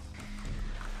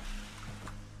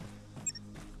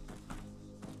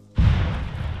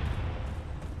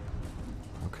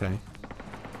 Okay.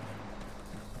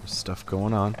 There's stuff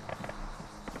going on.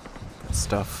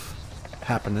 Stuff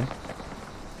happening.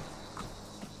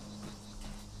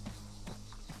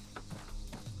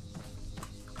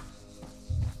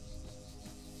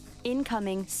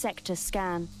 Incoming sector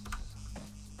scan.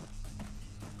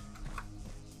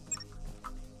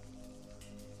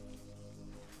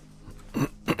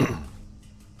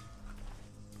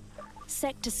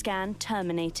 Sector scan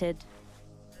terminated.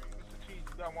 Mr. Cheese,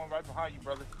 you got one right behind you,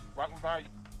 brother. Right behind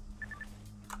you.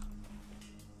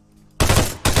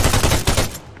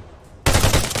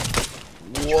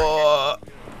 What?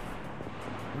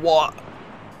 What?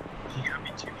 He got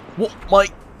me too. What,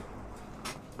 Mike?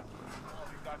 Oh,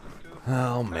 he got you too.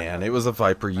 Oh man, it was a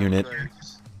Viper unit. I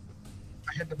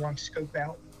had the wrong scope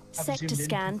out. I was Sector zoomed in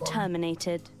scan too far.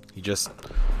 terminated. He just...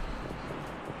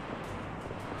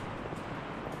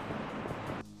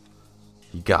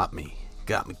 He got me.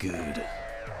 Got me good.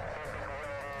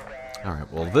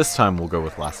 Alright, well this time we'll go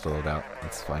with last loadout.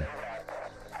 That's fine.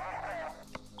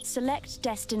 Select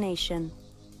destination.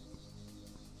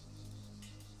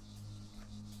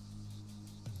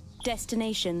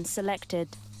 Destination selected.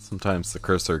 Sometimes the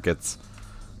cursor gets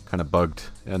kind of bugged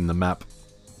in the map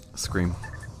screen.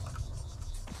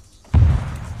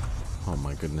 Oh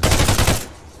my goodness.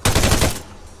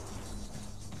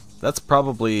 That's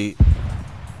probably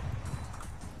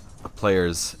a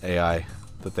player's AI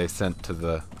that they sent to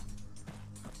the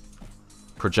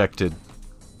projected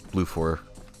Blue 4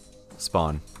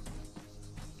 spawn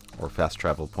or fast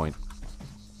travel point.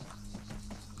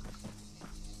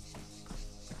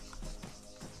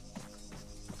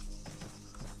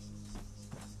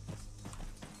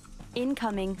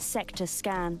 Incoming sector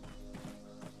scan.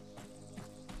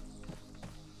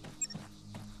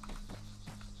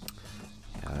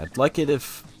 I'd like it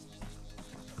if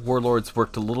Warlords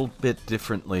worked a little bit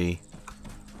differently.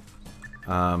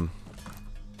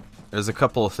 There's a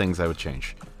couple of things I would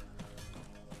change.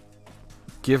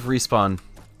 Give respawn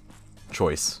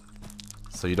choice,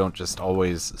 so you don't just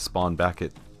always spawn back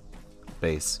at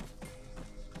base.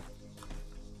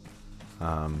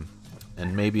 And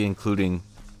maybe including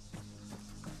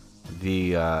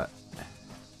the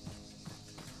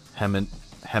Hemet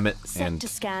and Sector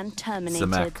scan terminated.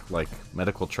 Zemek, like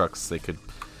medical trucks, they could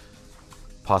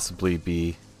possibly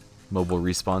be mobile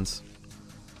respawns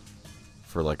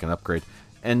for like an upgrade.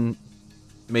 And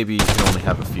maybe you can only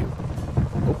have a few.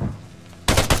 Oh.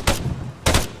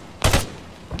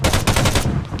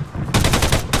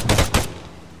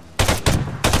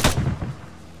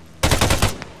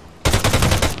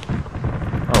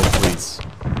 Oh, please.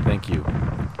 Thank you.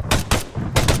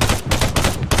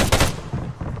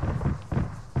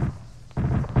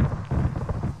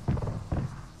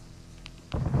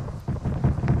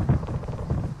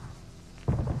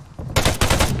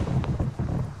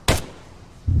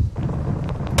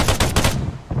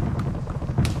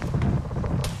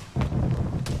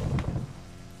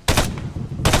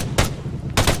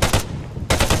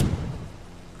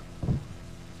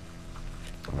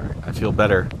 I feel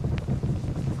better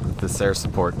with this air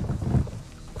support.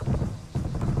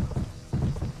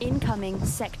 Incoming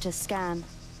sector scan.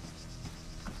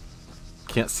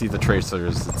 Can't see the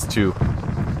tracers. It's too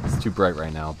bright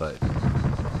right now, but you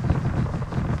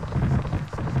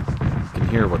can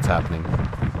hear what's happening.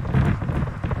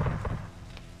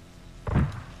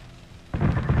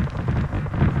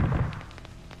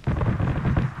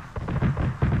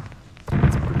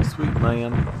 It's pretty sweet,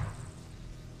 man.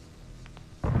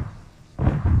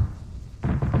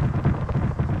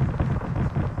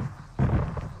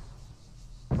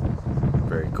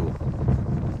 Very cool.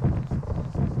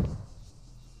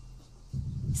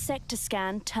 Sector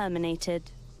scan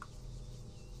terminated.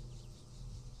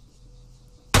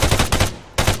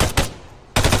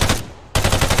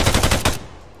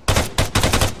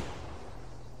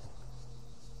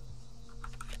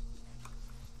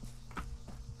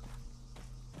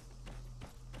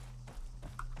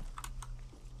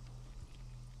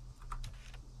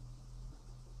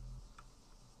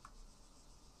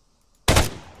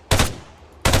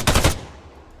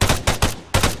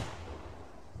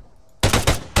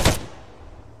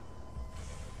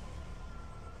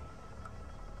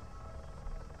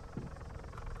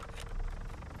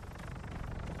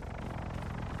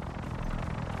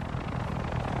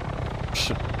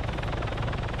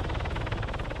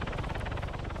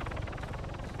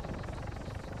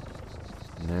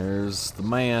 And there's the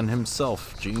man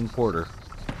himself, Gene Porter.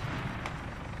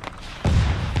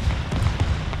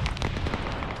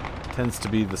 Tends to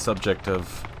be the subject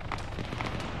of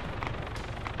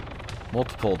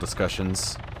multiple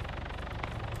discussions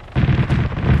in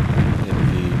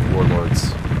the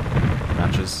Warlords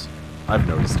matches. I've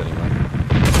noticed anyway.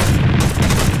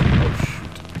 Oh shoot.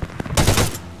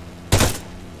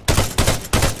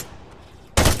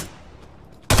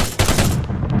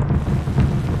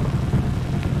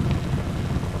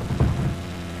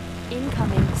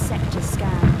 Incoming sector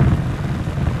scan.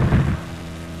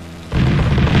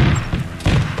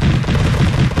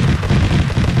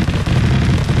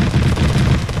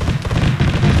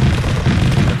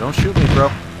 Now don't shoot me, bro.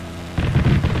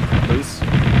 Please.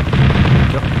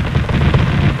 Yep.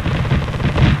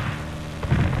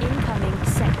 Incoming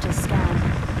sector scan.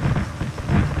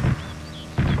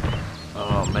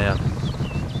 Oh man.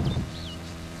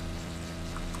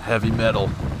 Heavy metal.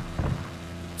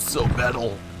 So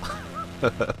metal.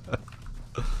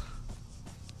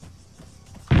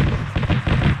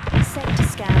 Sector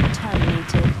scan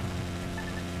terminated.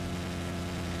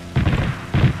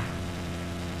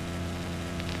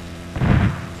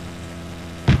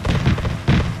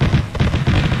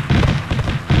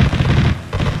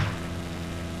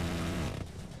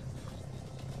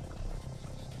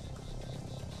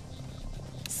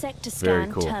 Sector Very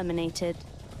scan cool. terminated.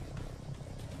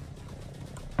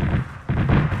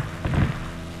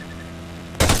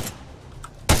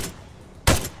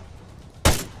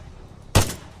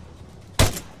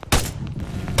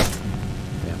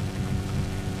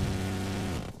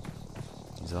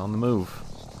 on the move.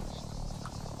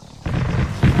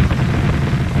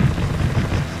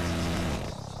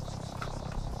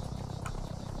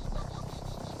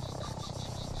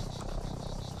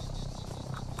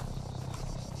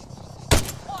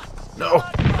 No!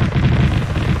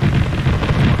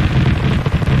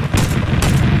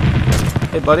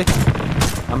 Hey, buddy.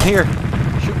 I'm here.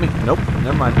 Shoot me. Nope.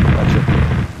 Never mind.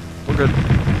 Gotcha. We're good.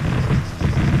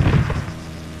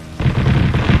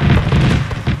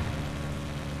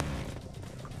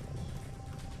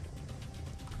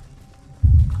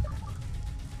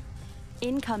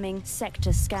 Incoming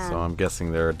sector scan. So I'm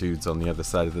guessing there are dudes on the other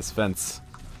side of this fence.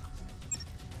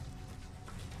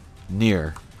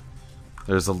 Near.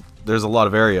 There's a lot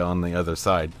of area on the other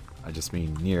side. I just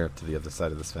mean near to the other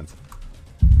side of this fence.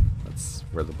 That's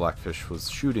where the blackfish was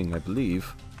shooting, I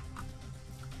believe.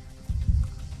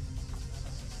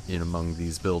 In among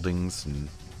these buildings. And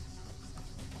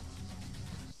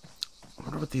I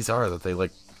wonder what these are. That they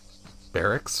like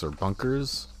barracks or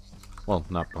bunkers? Well,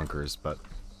 not bunkers, but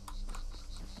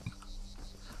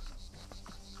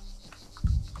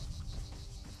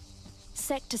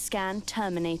sector scan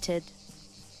terminated.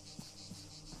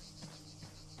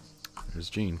 There's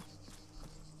Jean.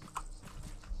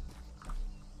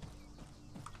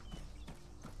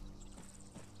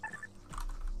 I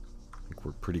think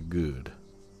we're pretty good.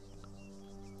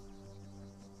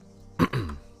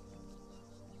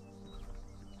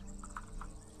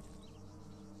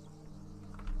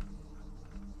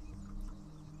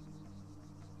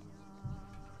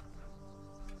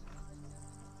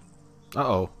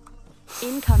 Uh-oh.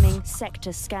 Incoming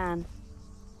sector scan.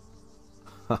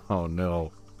 Oh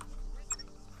no.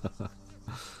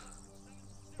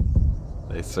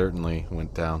 They certainly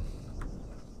went down.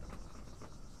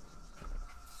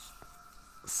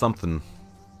 Something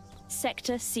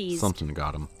Seized. Something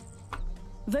got him.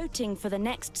 Voting for the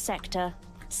next sector.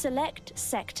 Select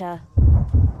sector.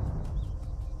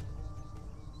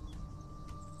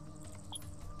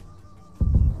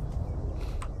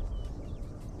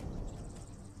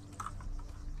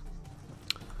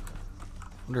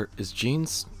 Wonder, is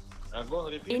Jean's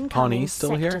Incoming Pawnee still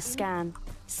sector here? Scan.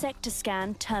 Sector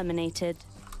scan terminated.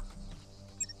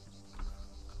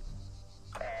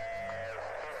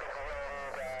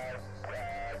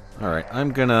 Alright, I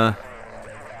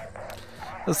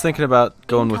was thinking about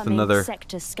going with Incoming another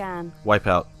sector scan.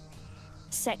 wipeout,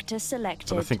 Sector but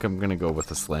selected. I think I'm gonna go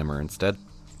with a slammer instead.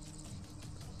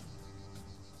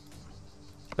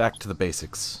 Back to the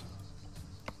basics.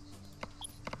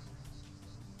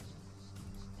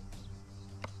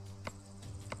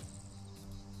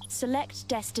 Select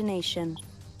destination.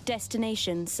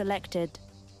 Destination selected.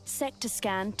 Sector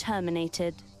scan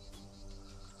terminated.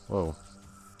 Whoa.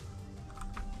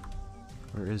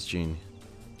 Where is Jean?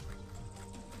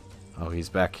 Oh, he's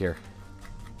back here.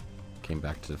 Came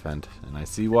back to defend, and I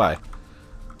see why.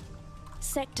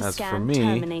 Sector As for scan me-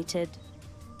 terminated.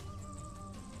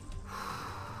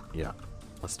 Yeah,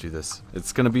 let's do this.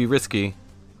 It's gonna be risky.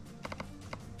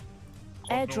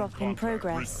 Airdrop in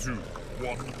progress. 3, 2,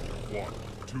 1, 1,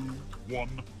 2,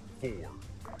 1, 4.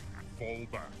 Fall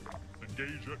back.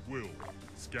 Engage at will.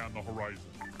 Scan the horizon.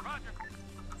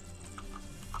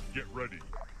 Get ready.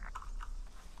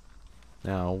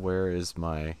 Now, where is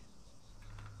my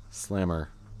slammer?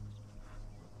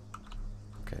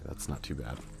 Okay, that's not too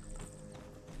bad.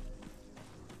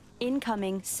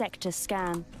 Incoming sector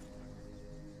scan.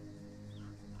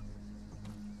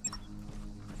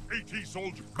 AT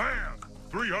soldier. Man!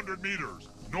 300 meters.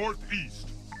 Northeast.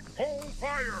 Hold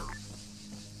fire!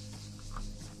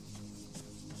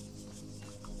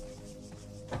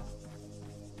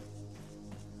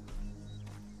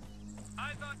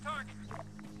 Eyes on target.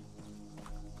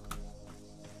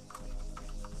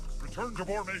 Return to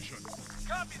formation.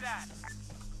 Copy that.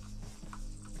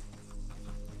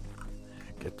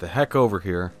 Get the heck over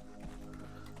here.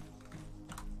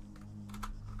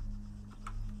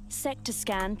 Sector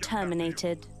scan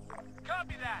terminated.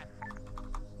 Copy that.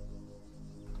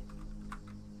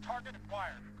 Target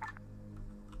acquired.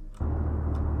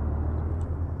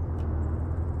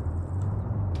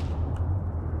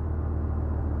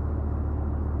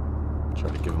 Try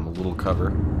to give him a little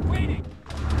cover. Waiting.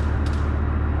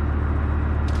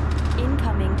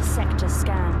 Incoming sector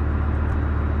scan.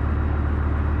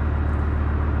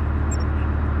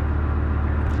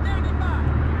 Standing by.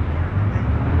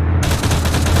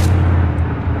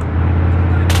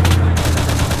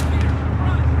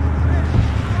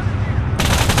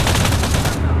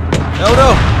 No,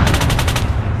 no!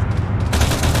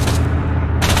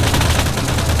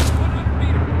 100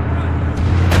 meters. Run.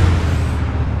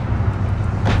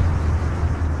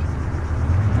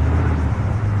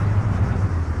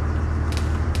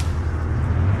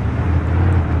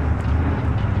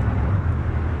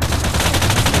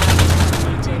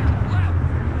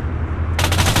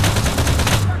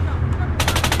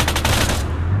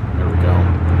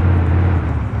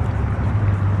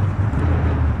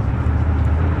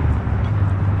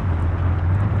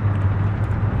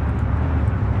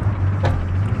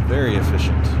 very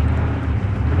efficient.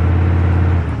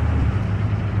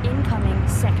 Incoming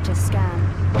sector scan.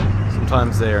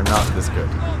 Sometimes they are not this good.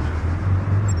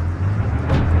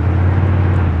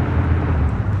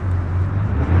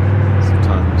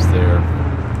 Sometimes they're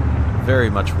very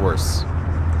much worse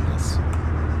than this.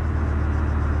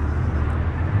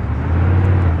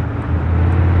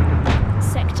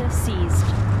 Sector seized.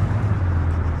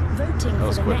 Voting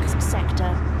for the next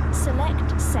sector.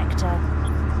 Select sector.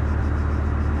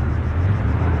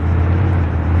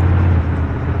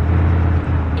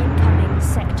 Incoming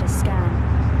sector scan.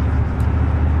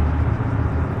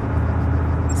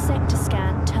 Sector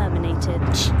scan terminated.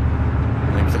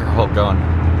 I think they're all gone.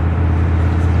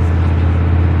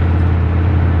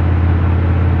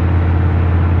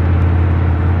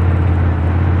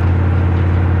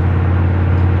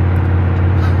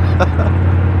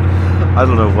 I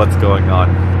don't know what's going on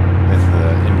in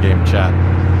the in-game chat.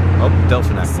 Oh,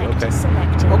 Delphinac. Okay.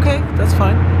 Selected. Okay, that's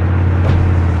fine.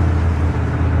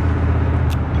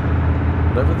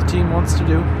 Whatever the team wants to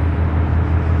do.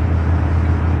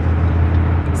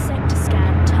 Sector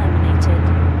scan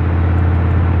terminated.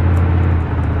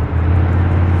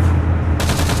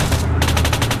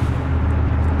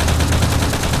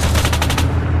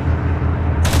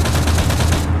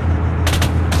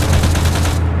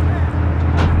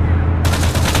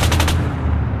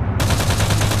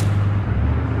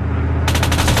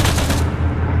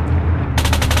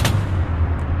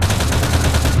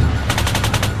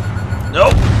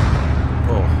 Nope.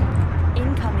 Oh,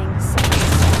 Incoming sector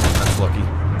scan. that's lucky.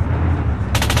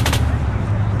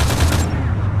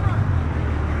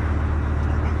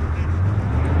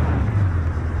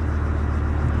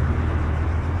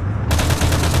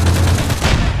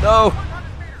 No.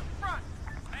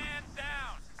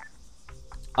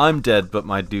 I'm dead, but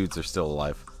my dudes are still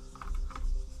alive.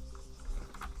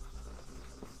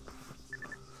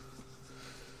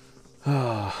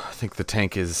 Oh, I think the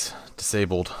tank is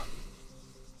disabled.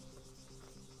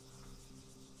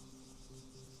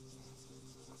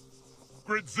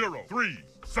 Grid 0, 3,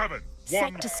 7, 1,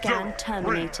 Sector scan 0,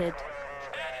 terminated.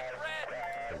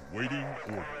 3. Awaiting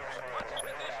orders.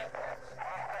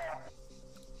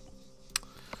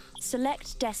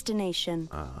 Select destination.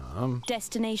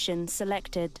 Destination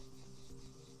selected.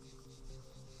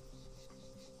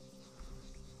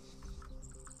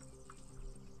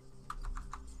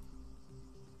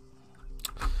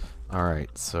 All right,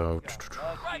 so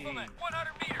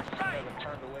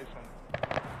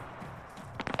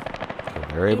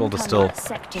they're able to still Incoming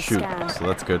sector shoot, scan. so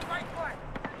that's good.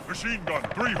 Machine gun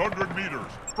 300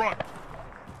 meters. Front.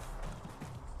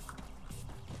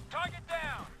 Target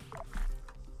down.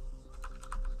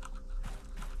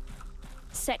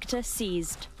 Sector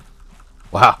seized.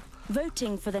 Wow.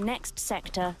 Voting for the next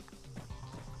sector.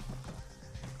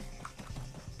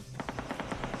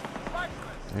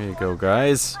 There you go,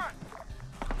 guys.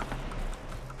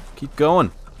 Keep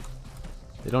going.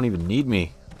 They don't even need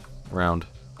me around.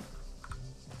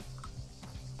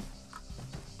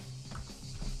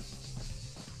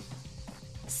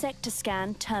 Sector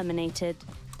scan terminated.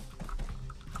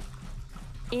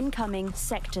 Incoming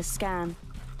sector scan.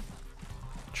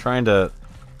 Trying to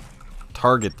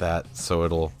target that so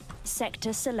it'll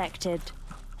Sector selected.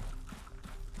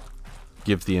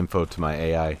 give the info to my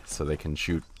AI so they can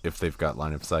shoot if they've got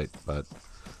line of sight, but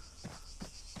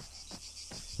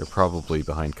they're probably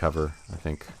behind cover, I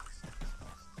think.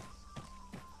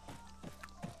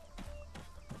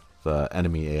 The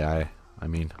enemy AI, I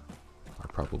mean, are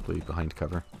probably behind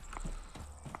cover.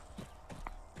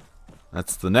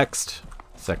 That's the next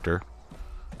sector,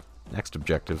 next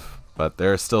objective, but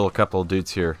there are still a couple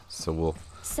dudes here, so we'll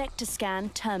Sector scan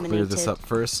terminated. clear this up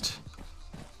first.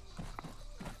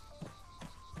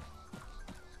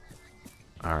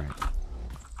 Alright.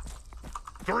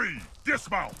 3,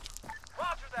 dismount.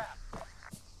 Roger that.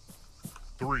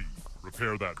 3,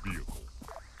 repair that vehicle.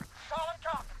 Solid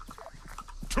copy.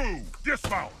 2,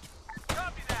 dismount.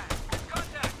 Copy that.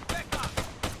 Contact. Back up.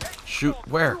 Shoot,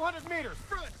 where? 200 meters.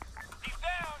 Front. He's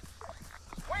down.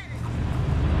 Waiting.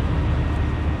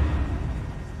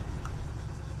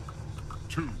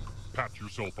 2, patch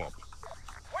yourself up.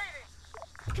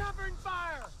 Waiting. Covering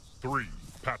fire. 3,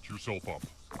 patch yourself up.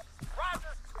 Roger.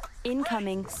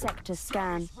 Incoming sector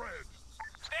scan. Spread.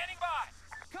 Standing by.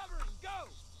 Covering. Go.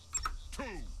 2,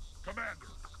 commander,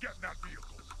 get in that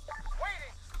vehicle.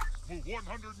 Waiting. Move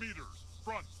 100 meters.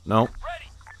 Front. Nope. Ready.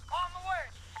 On the way.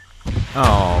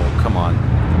 Oh, come on.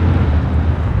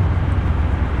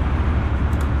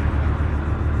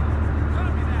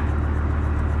 Copy that.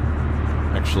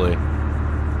 Actually,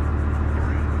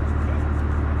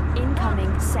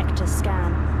 Incoming sector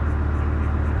scan.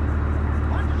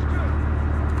 Understood.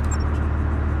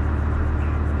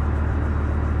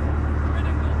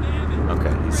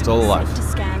 Still alive. Sector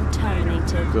scan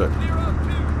terminated. Good.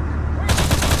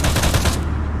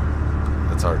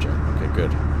 That's RJ. Okay,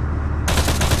 good.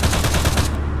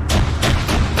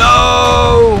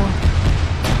 No!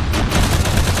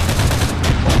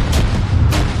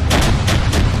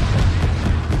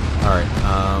 Alright,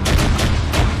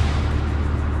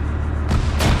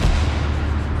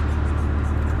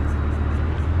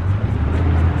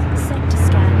 Sector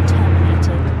scan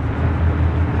terminated.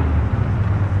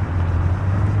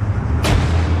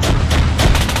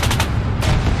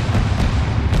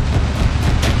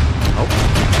 oh.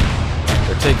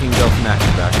 They're taking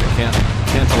Delphinaki back. I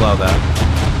can't allow that.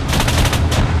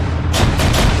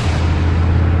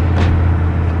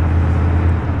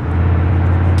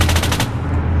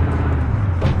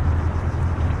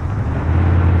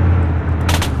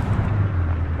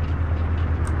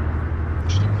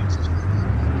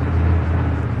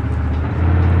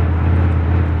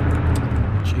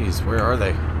 Where are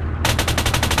they?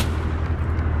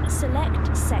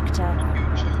 Select sector.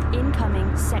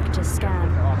 Incoming sector scan.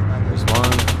 There's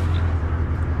one.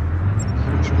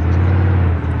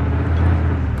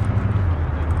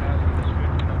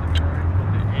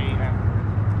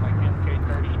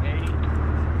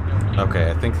 Okay,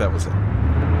 I think that was it.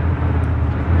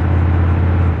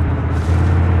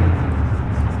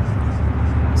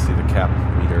 See the cap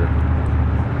meter.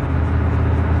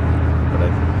 But I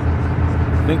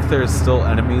think there's still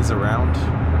enemies around.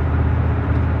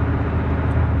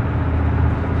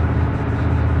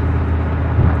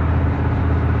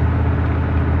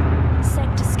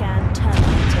 Sector scan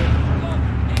terminated.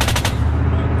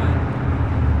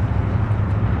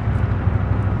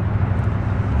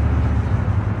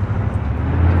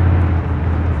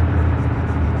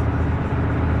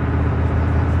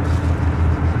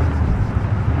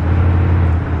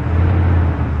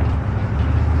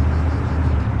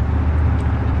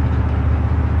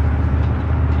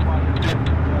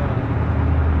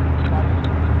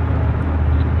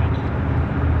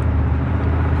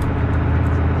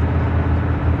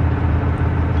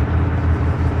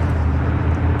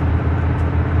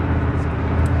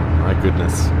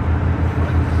 Goodness.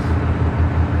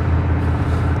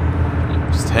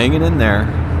 Just hanging in there.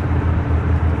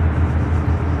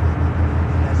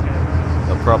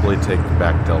 They'll probably take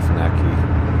back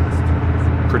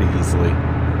Delphinaki pretty easily.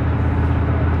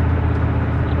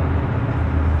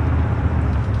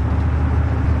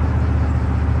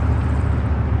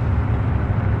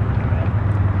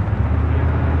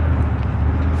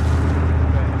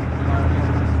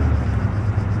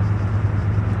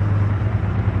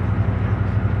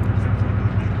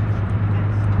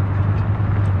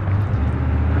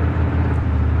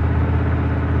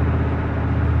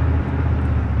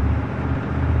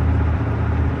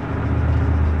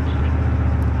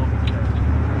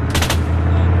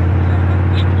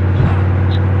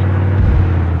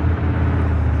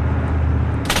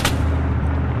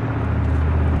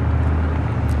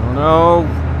 No.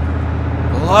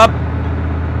 Pull up.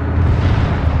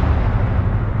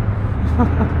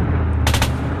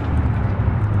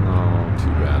 Oh,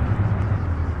 too bad.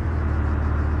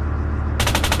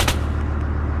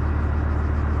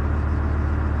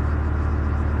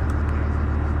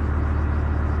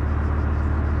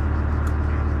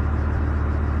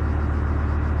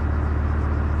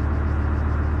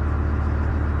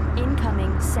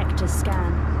 Incoming sector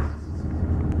scan.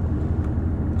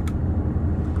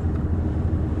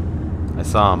 I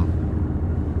saw him.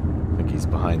 I think he's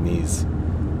behind these.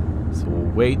 So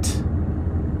we'll wait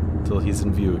till he's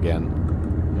in view again.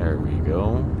 There we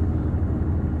go.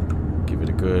 Give it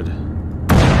a good...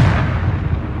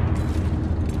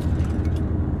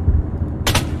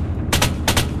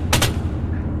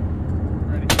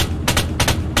 Ready?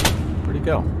 Where'd he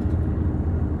go?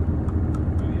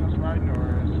 Anybody else riding,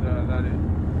 or is that it?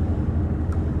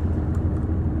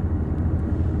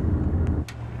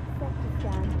 Sector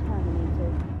scan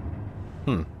terminated.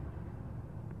 Hmm.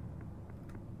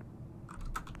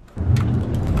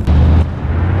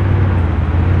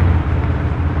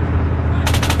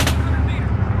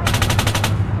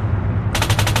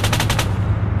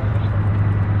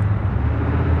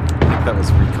 I think that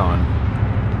was Recon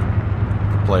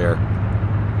player.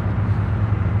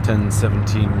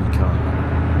 1017 Recon.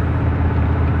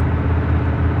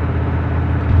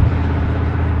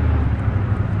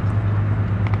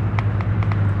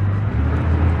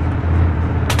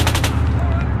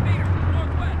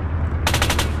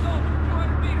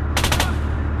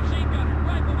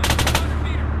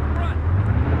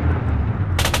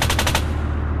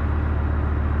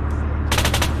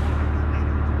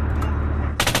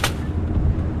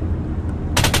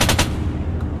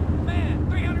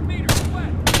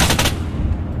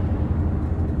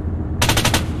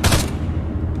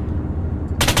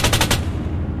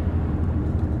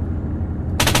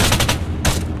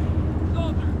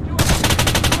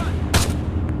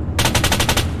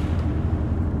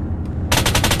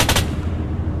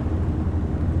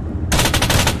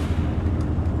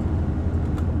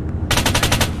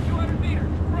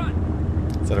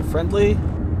 that a friendly? I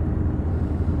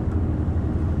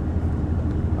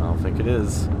don't think it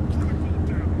is.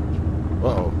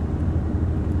 Uh-oh.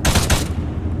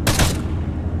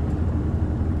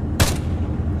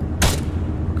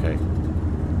 Okay.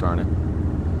 Darn it.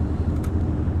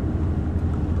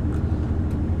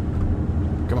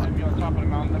 Come on. Let me on top of the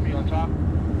mountain. Let me on top.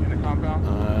 In the compound.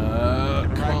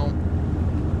 Come on.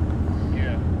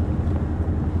 Yeah.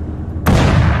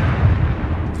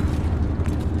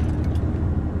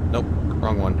 Nope.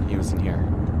 Wrong one. He was in here.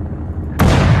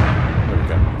 There we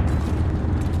go.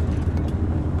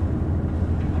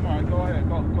 I'm alright. Go ahead.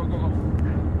 Go.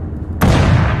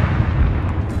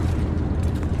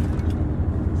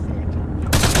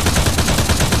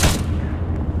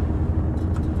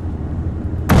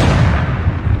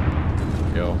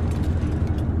 Yo.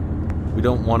 We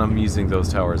don't want them using those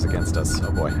towers against us.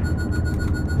 Oh boy.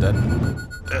 Dead.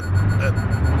 Dead.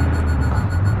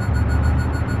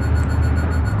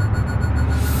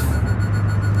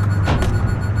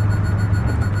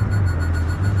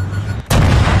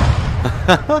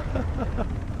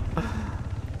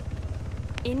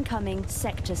 Incoming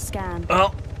sector scan.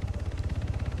 Well,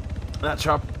 that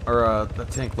that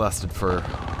tank lasted for a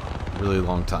really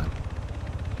long time.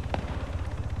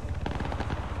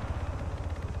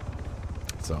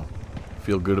 So,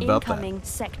 feel good about that. Incoming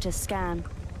sector scan.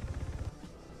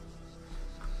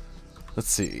 Let's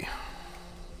see.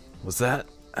 Was that?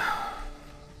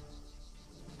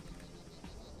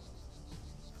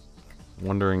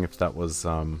 Wondering if that was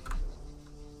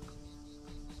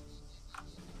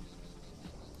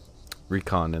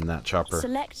recon in that chopper.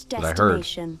 Select that I heard.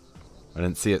 destination. I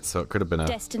didn't see it, so it could have been a.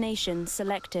 Destination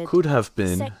selected. Could have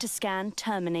been sector scan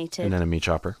terminated. an enemy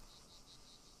chopper.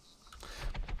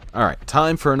 All right,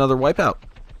 time for another wipeout.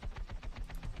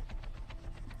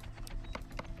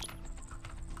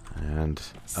 And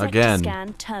sector again,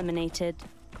 scan terminated.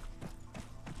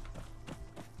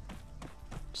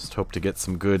 just hope to get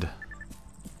some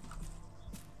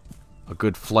a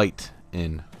good flight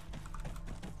in.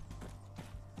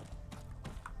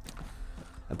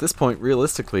 At this point,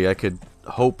 realistically, I could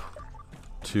hope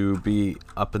to be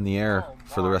up in the air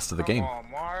for the rest of the game. Come on,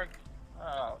 Mark.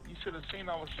 You should have seen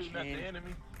I was shooting at the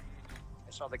enemy.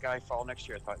 I saw the guy fall next to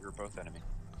you. I thought you were both enemy.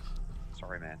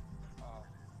 Sorry, man.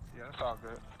 Yeah, that's all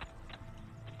good.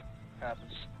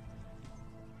 Happens.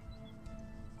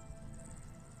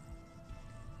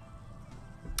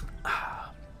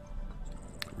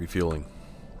 Refueling.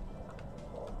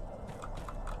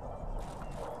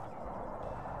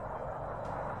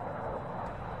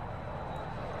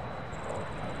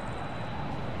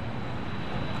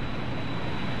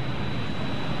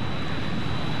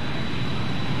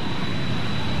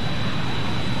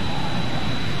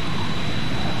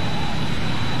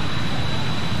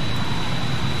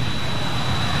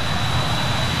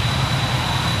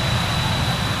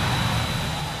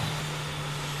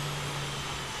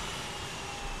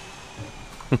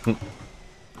 Is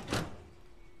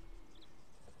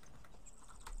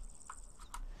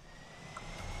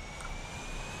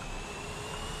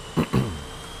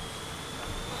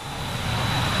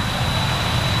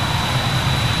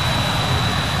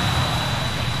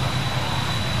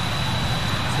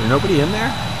there nobody in there?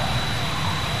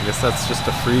 I guess that's just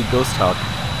a free ghost hawk.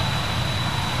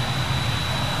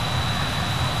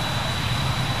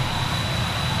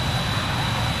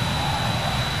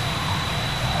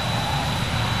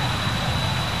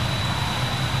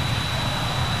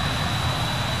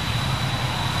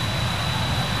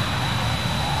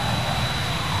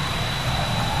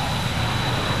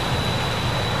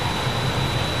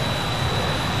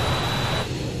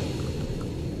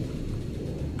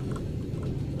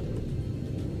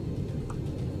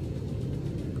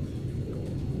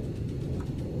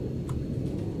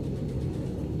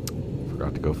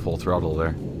 Forgot to go full throttle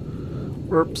there.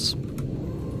 Whoops.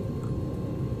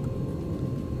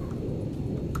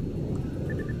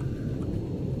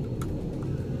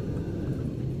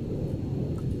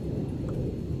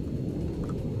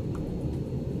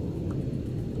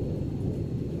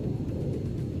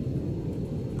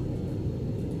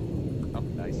 Oh,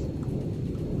 nice.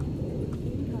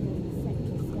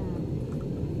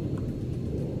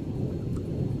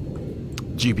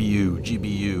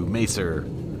 GBU, Macer.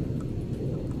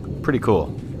 Pretty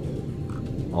cool.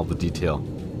 All the detail.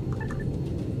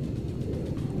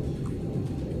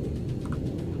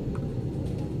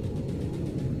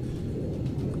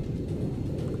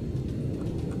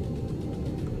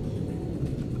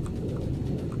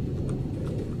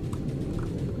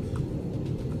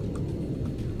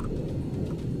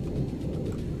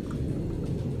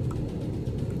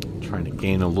 Trying to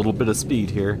gain a little bit of speed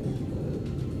here.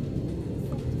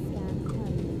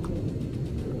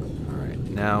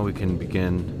 Now we can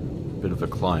begin a bit of a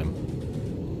climb.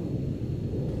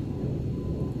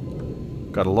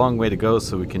 Got a long way to go,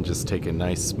 so we can just take a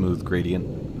nice smooth gradient.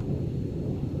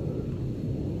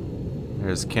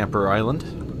 There's Camper Island.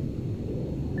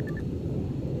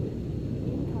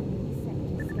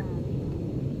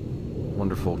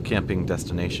 Wonderful camping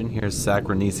destination. Here's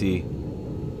Sagranisi.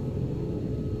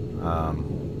 I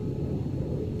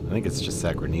think it's just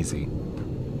Sagranisi.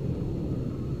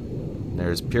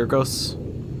 There's Pyrgos.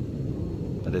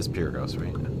 That is Pyrgos,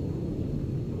 right?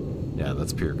 Yeah,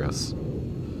 that's Pyrgos.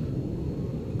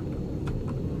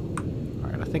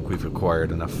 Alright, I think we've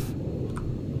acquired enough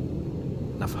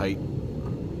height.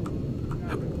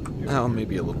 Oh,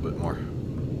 maybe a little bit more.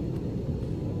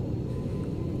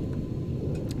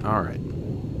 Alright.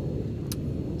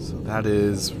 So that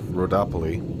is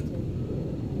Rhodopoly.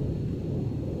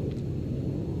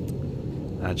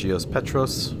 Agios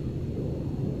Petros.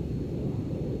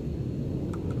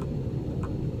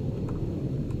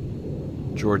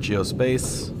 Georgios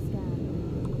Base.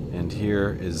 And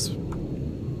here is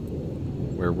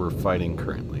where we're fighting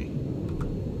currently.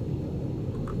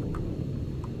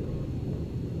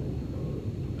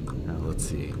 Now let's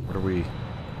see. What are we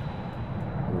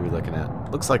looking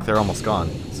at? Looks like they're almost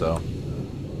gone, so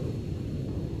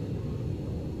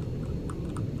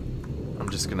I'm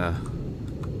just gonna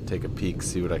take a peek,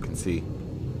 see what I can see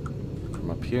from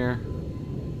up here.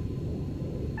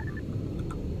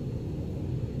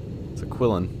 It's a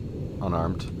Quillen,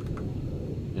 unarmed.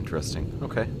 Interesting.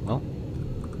 Okay, well.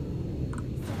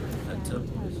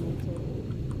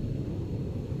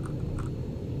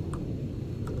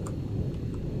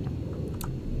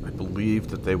 I believe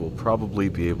that they will probably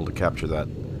be able to capture that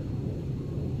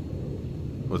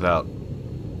without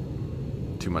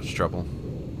too much trouble.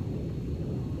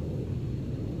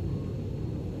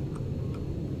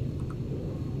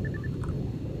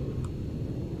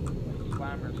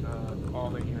 Slammers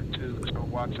all in here too, so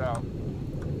watch out.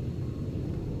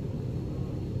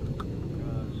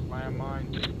 Slam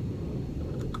mines.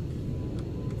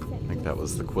 I think that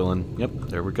was the Quillen. Yep,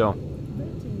 there we go.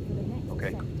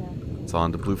 Okay. It's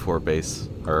on to Blue 4 base,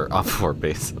 or Op 4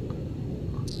 base.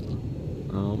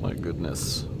 Oh my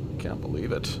goodness. Can't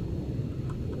believe it.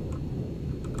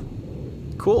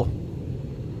 Cool.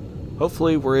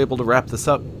 Hopefully we're able to wrap this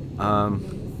up.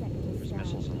 There's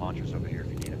missiles and launchers over here if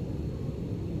you need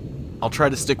them. I'll try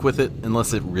to stick with it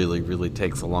unless it really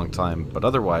takes a long time. But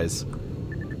otherwise,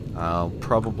 I'll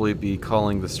probably be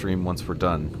calling the stream once we're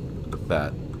done with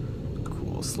that.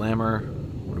 Cool. Slammer.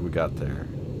 What do we got there?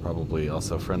 Probably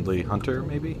also friendly hunter,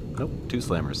 maybe? Nope, 2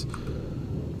 slammers.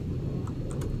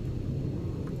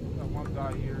 Got one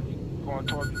guy here going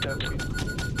toward the taxi.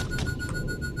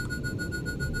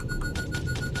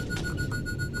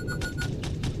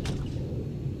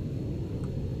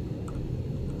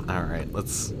 Alright,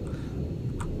 let's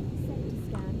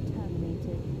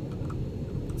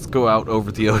go out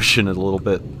over the ocean a little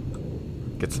bit.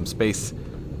 Get some space.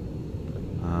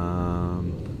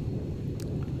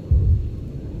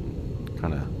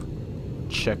 Kind of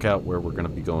check out where we're going to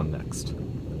be going next.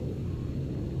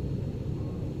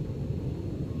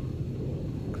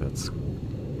 That's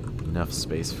enough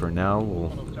space for now. We'll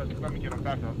Let me get him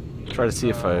back up. try to see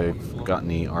if I've got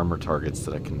any armor targets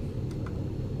that I can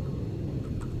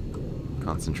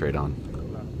concentrate on.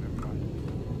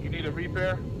 You need a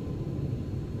repair?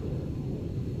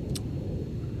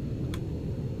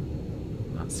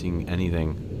 Not seeing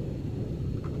anything.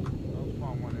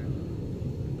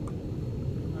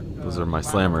 Those are my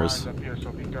slammers. Up here,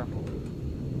 so be careful.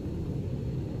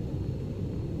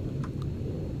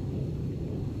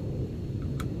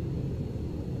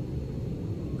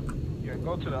 Yeah,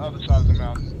 go to the other side of the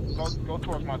mountain. Go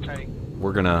towards my tank.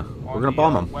 We're gonna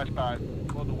bomb them. West side.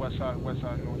 Go to the west side,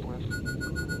 northwest.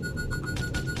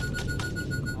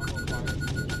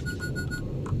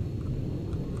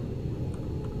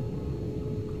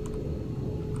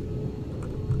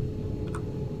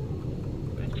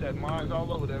 They set mines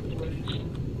all over that place.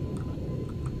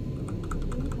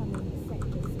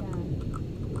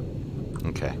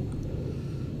 Okay.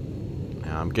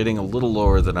 Now I'm getting a little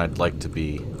lower than I'd like to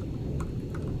be,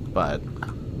 but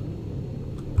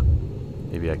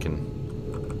maybe I can.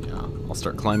 Yeah, I'll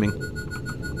start climbing.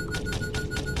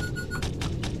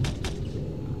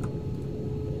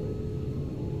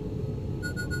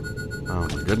 Oh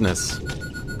my goodness.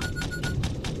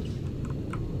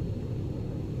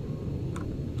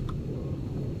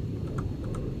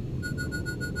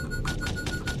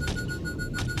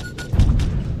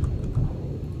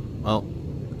 Well,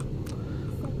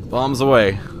 bombs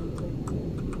away.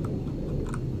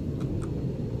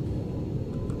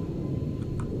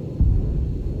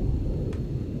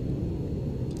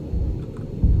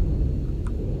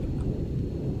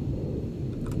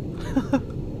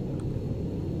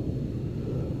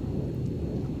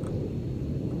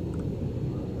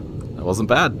 wasn't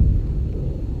bad.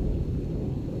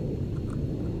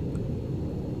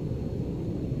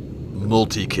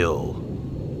 Multi-kill.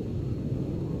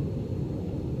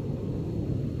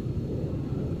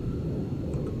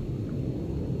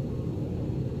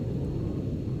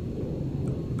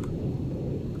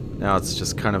 Now it's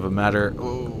just kind of a matter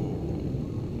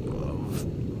of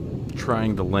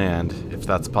trying to land, if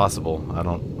that's possible. I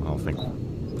don't think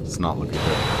it's not looking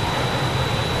good.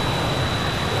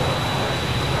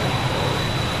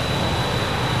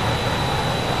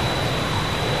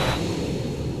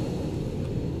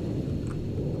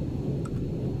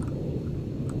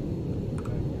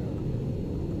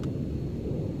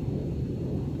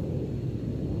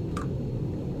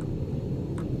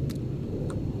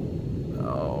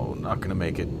 Not gonna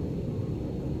make it.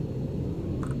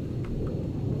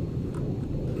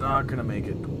 Not gonna make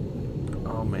it.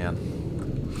 Oh man.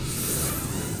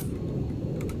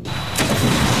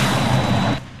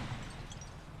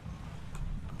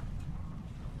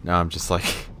 Now I'm just like,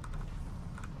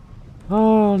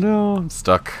 oh no, I'm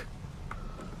stuck.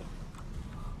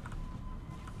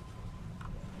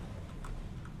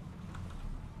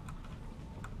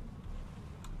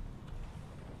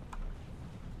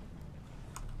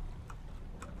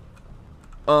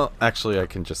 Actually, I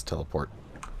can just teleport.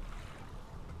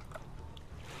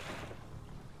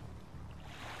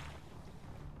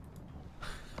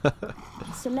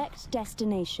 Select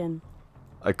destination.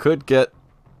 I could get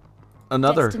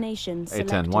another Destination A10.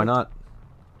 selected. Why not?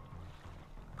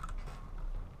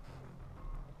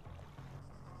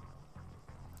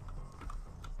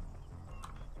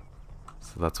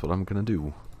 So that's what I'm gonna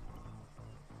do.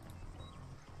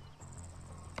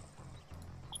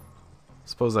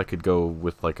 Suppose I could go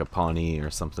with like a Pawnee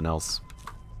or something else.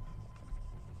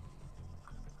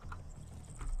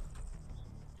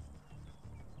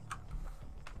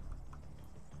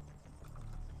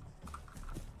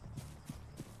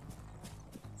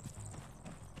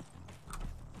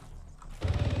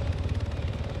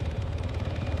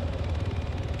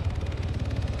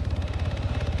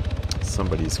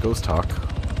 Somebody's ghost hawk.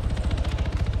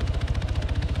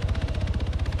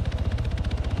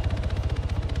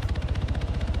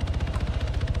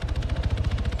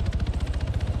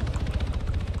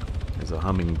 There's a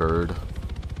hummingbird.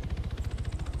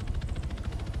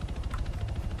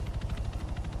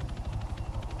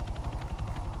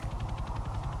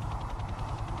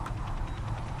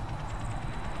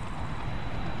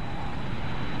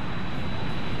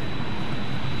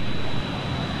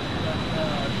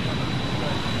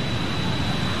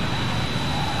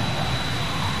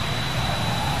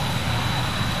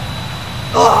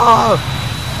 Ah!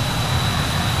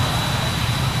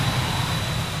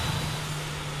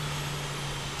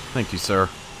 Thank you, sir.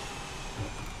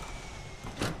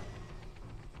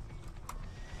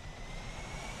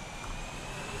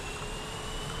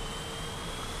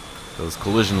 Those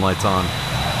collision lights on.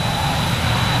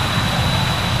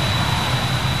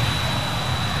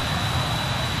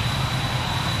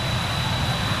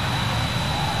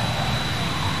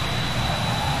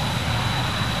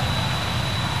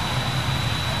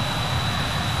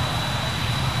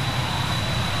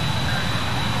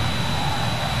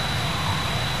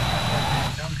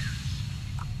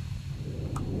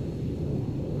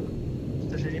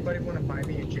 Does anybody want to buy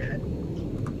me a jet?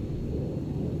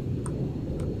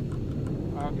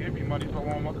 I'll give you money for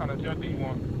one. What kind of jet do you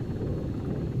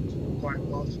want? Black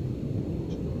Wolf.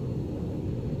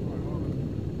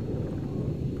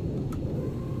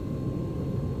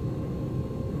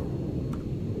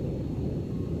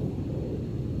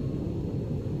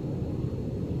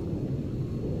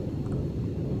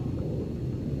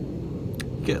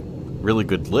 You get really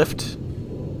good lift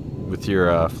with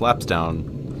your flaps down.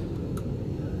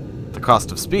 The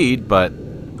cost of speed, but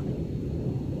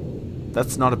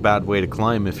that's not a bad way to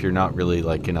climb if you're not really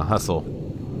like in a hustle.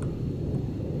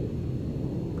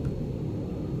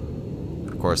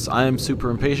 Of course, I'm super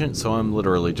impatient, so I'm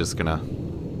literally just gonna...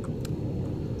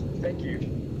 Thank you.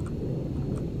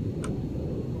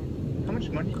 How much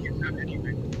money do you have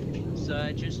anyway? So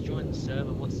I just joined the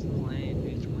server. What's the plan?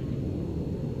 Who's winning?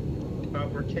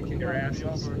 We're kicking their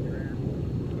asses.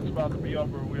 It's about to be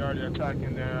over. We're already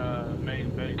attacking their main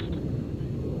base.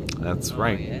 That's Oh,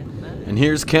 right. yeah? And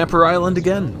here's Camper Island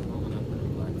again.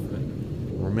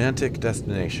 Romantic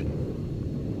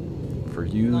destination. For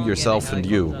you, Oh, yourself, yeah, and the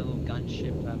you. little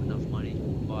gunship have enough money to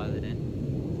buy that in.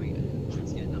 If we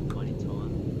just get enough money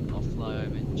time, I'll fly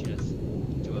over and just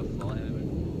do a flyover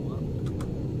and pull up.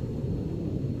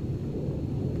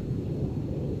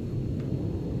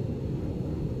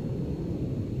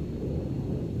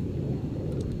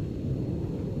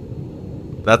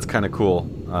 That's kind of cool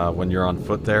when you're on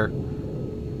foot there.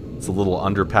 It's a little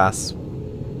underpass,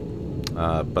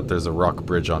 but there's a rock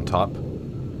bridge on top.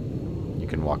 You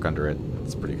can walk under it.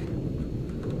 It's pretty.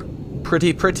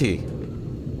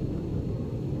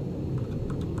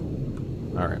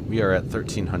 Alright, we are at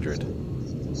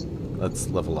 1300. Let's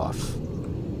level off.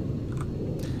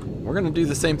 We're gonna do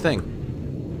the same thing.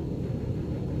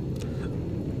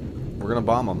 We're gonna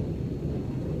bomb them.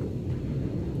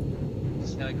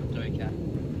 This helicopter okay?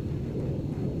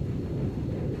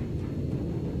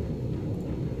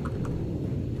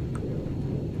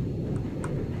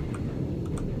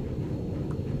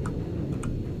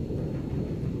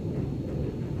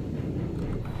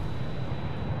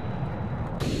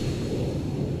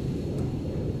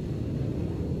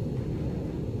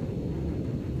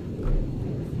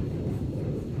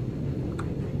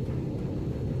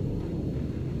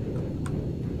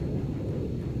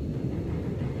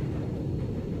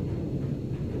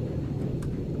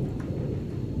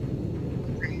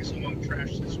 Bringing someone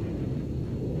trash this way.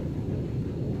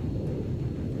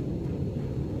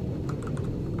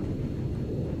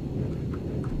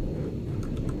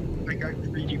 I got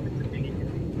greedy with the minigun.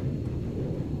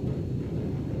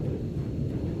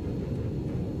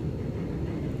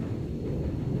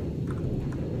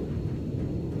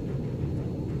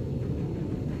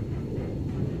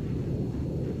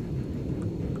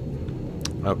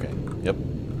 Okay, yep.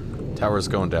 Tower's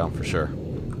going down for sure.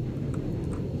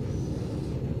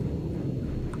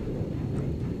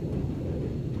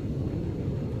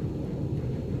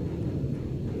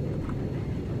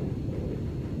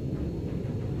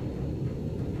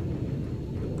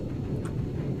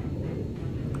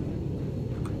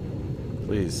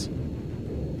 Please.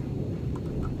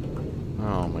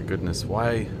 Oh my goodness,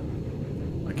 why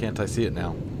can't I see it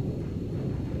now?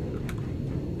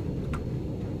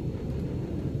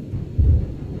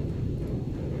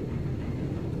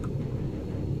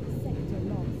 Sector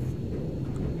lost.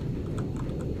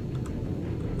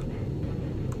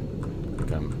 I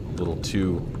think I'm a little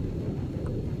too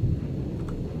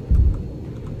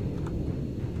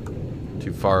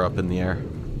far up in the air.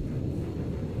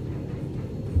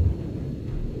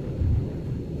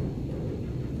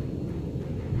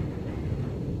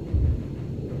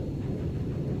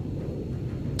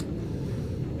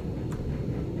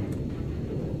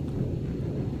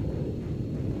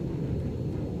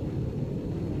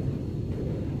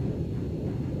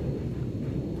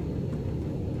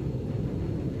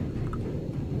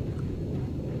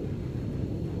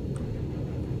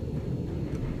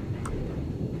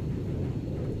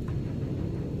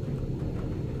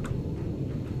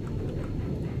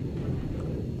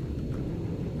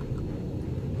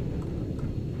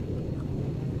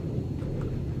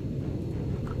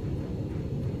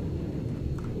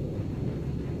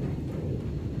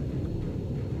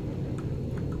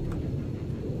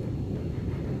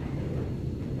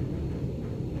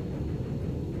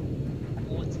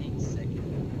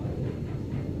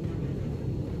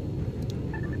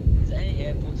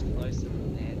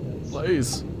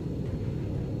 Please.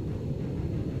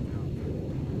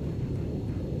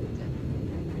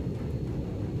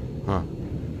 Huh.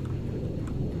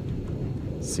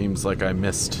 Seems like I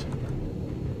missed.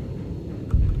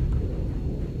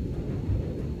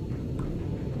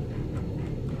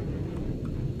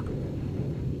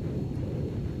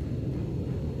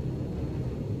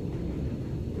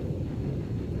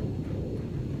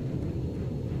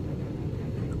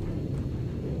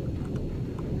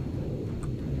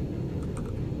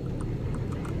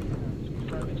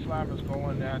 Slammers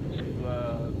going down to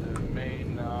the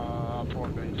main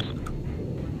port base.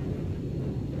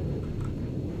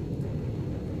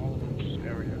 Warlords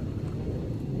area.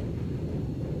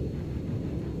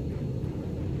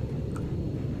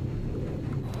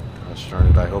 Gosh darn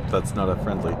it, I hope that's not a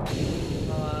friendly.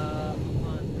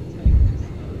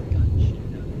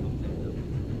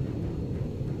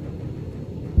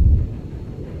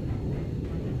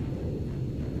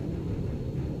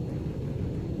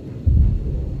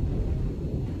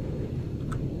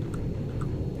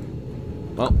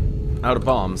 Well, out of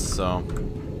bombs, so...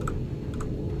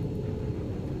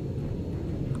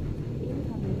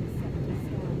 Incoming sector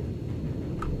scan.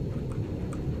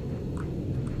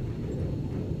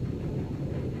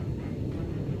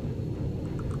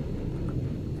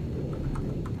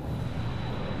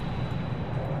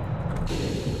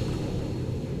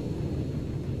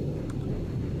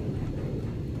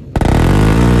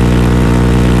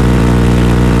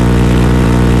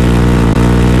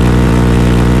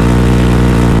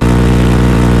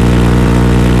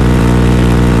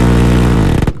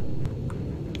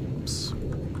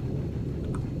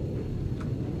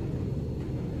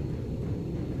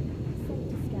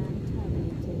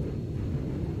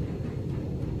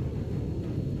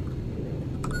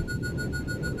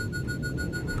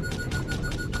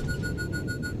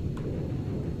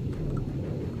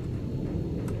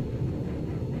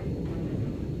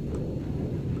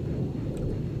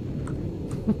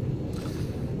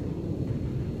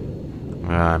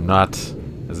 I'm not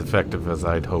as effective as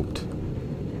I'd hoped.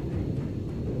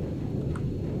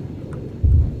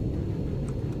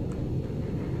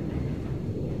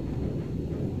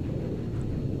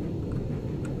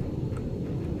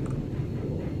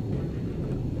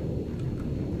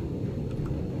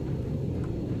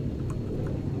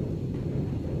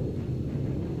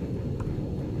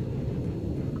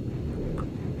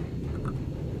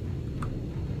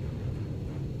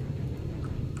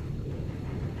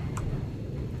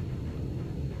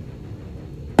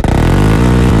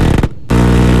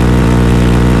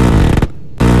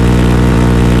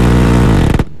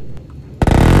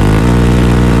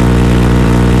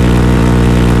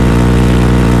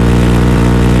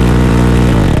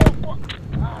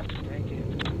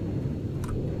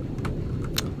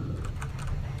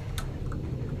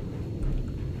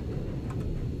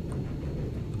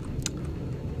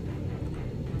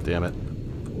 Damn it.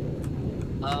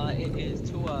 It is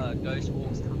two ghost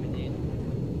walks coming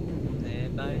in their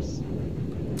base.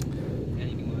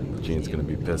 Gene's gonna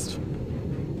be pissed.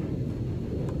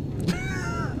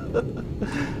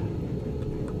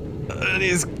 And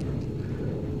he's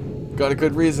got a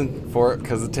good reason for it,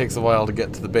 because it takes a while to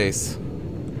get to the base.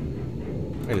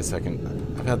 Wait a second.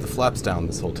 I've had the flaps down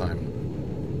this whole time.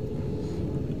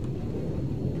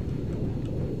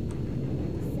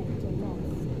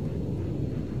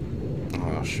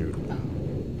 Oh, shoot.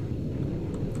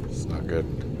 It's not good.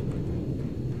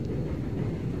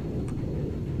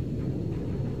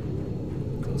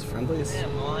 Those friendlies? Yeah,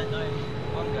 mine, no.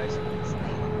 One ghost walks.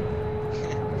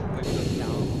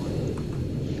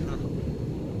 We've got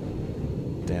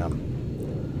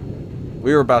Damn.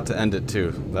 We were about to end it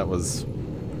too. That was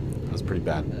pretty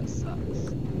bad. That sucks.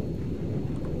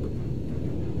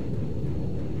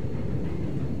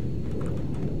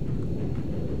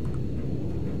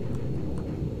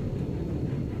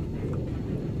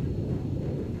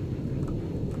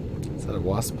 Is that a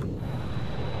wasp?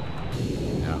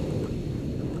 Yeah.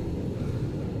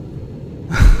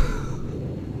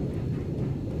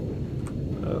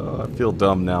 Oh, I feel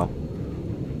dumb now.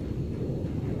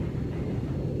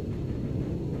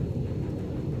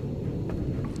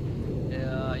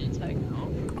 Yeah, you taking off?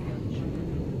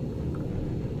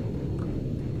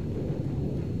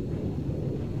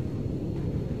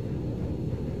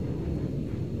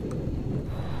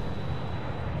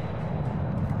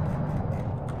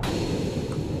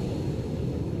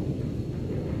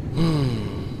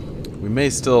 We may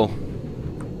still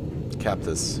cap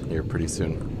this here pretty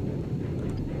soon.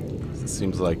 It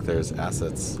seems like there's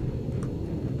assets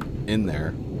in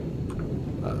there.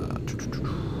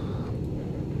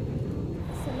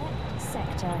 Select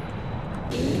sector.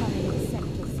 Incoming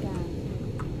sector scan.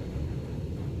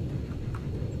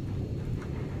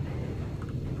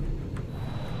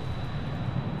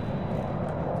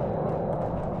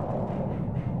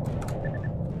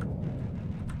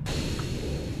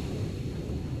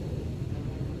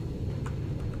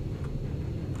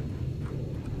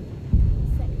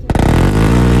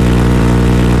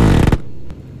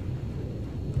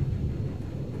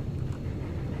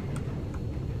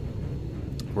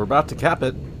 We're about to cap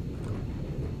it.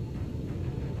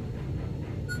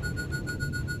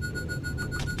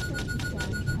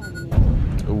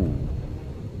 Ooh.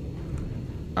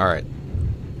 Alright.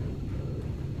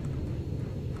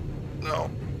 No.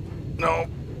 No.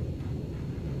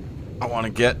 I want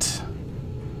to get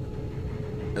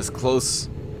as close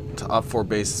to Op4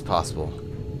 base as possible.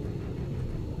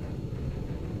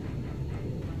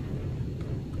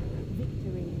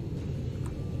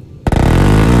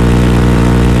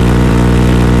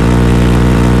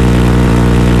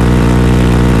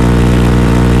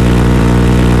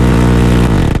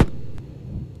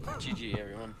 GG,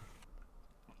 everyone.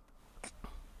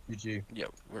 GG.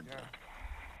 Yep, we're done.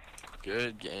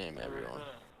 Good game, everyone.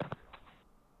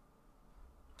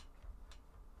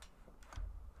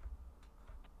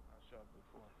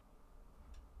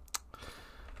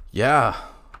 Yeah.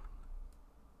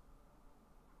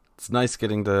 It's nice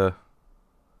getting to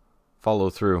follow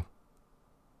through.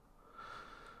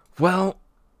 Well,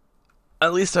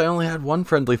 at least I only had one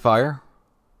friendly fire.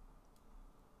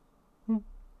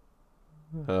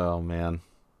 Oh, man.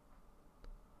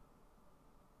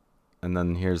 And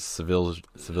then here's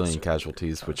civilian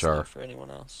casualties, which are for anyone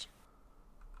else.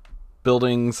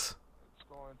 Buildings,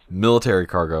 military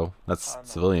cargo. That's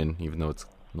civilian, even though it's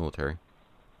military.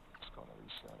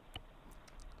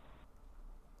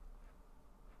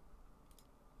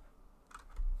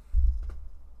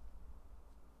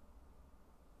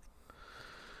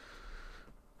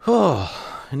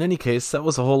 in any case, that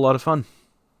was a whole lot of fun.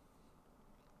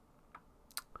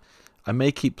 I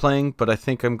may keep playing, but I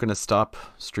think I'm going to stop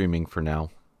streaming for now.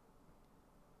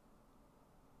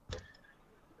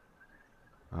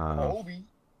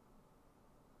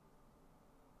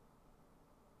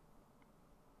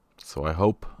 So I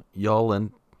hope y'all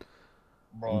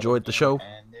enjoyed the show.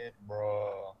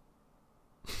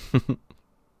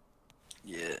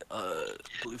 Yeah,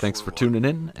 Thanks for tuning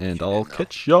in, and I'll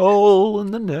catch y'all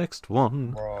in the next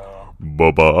one.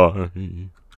 Bye-bye.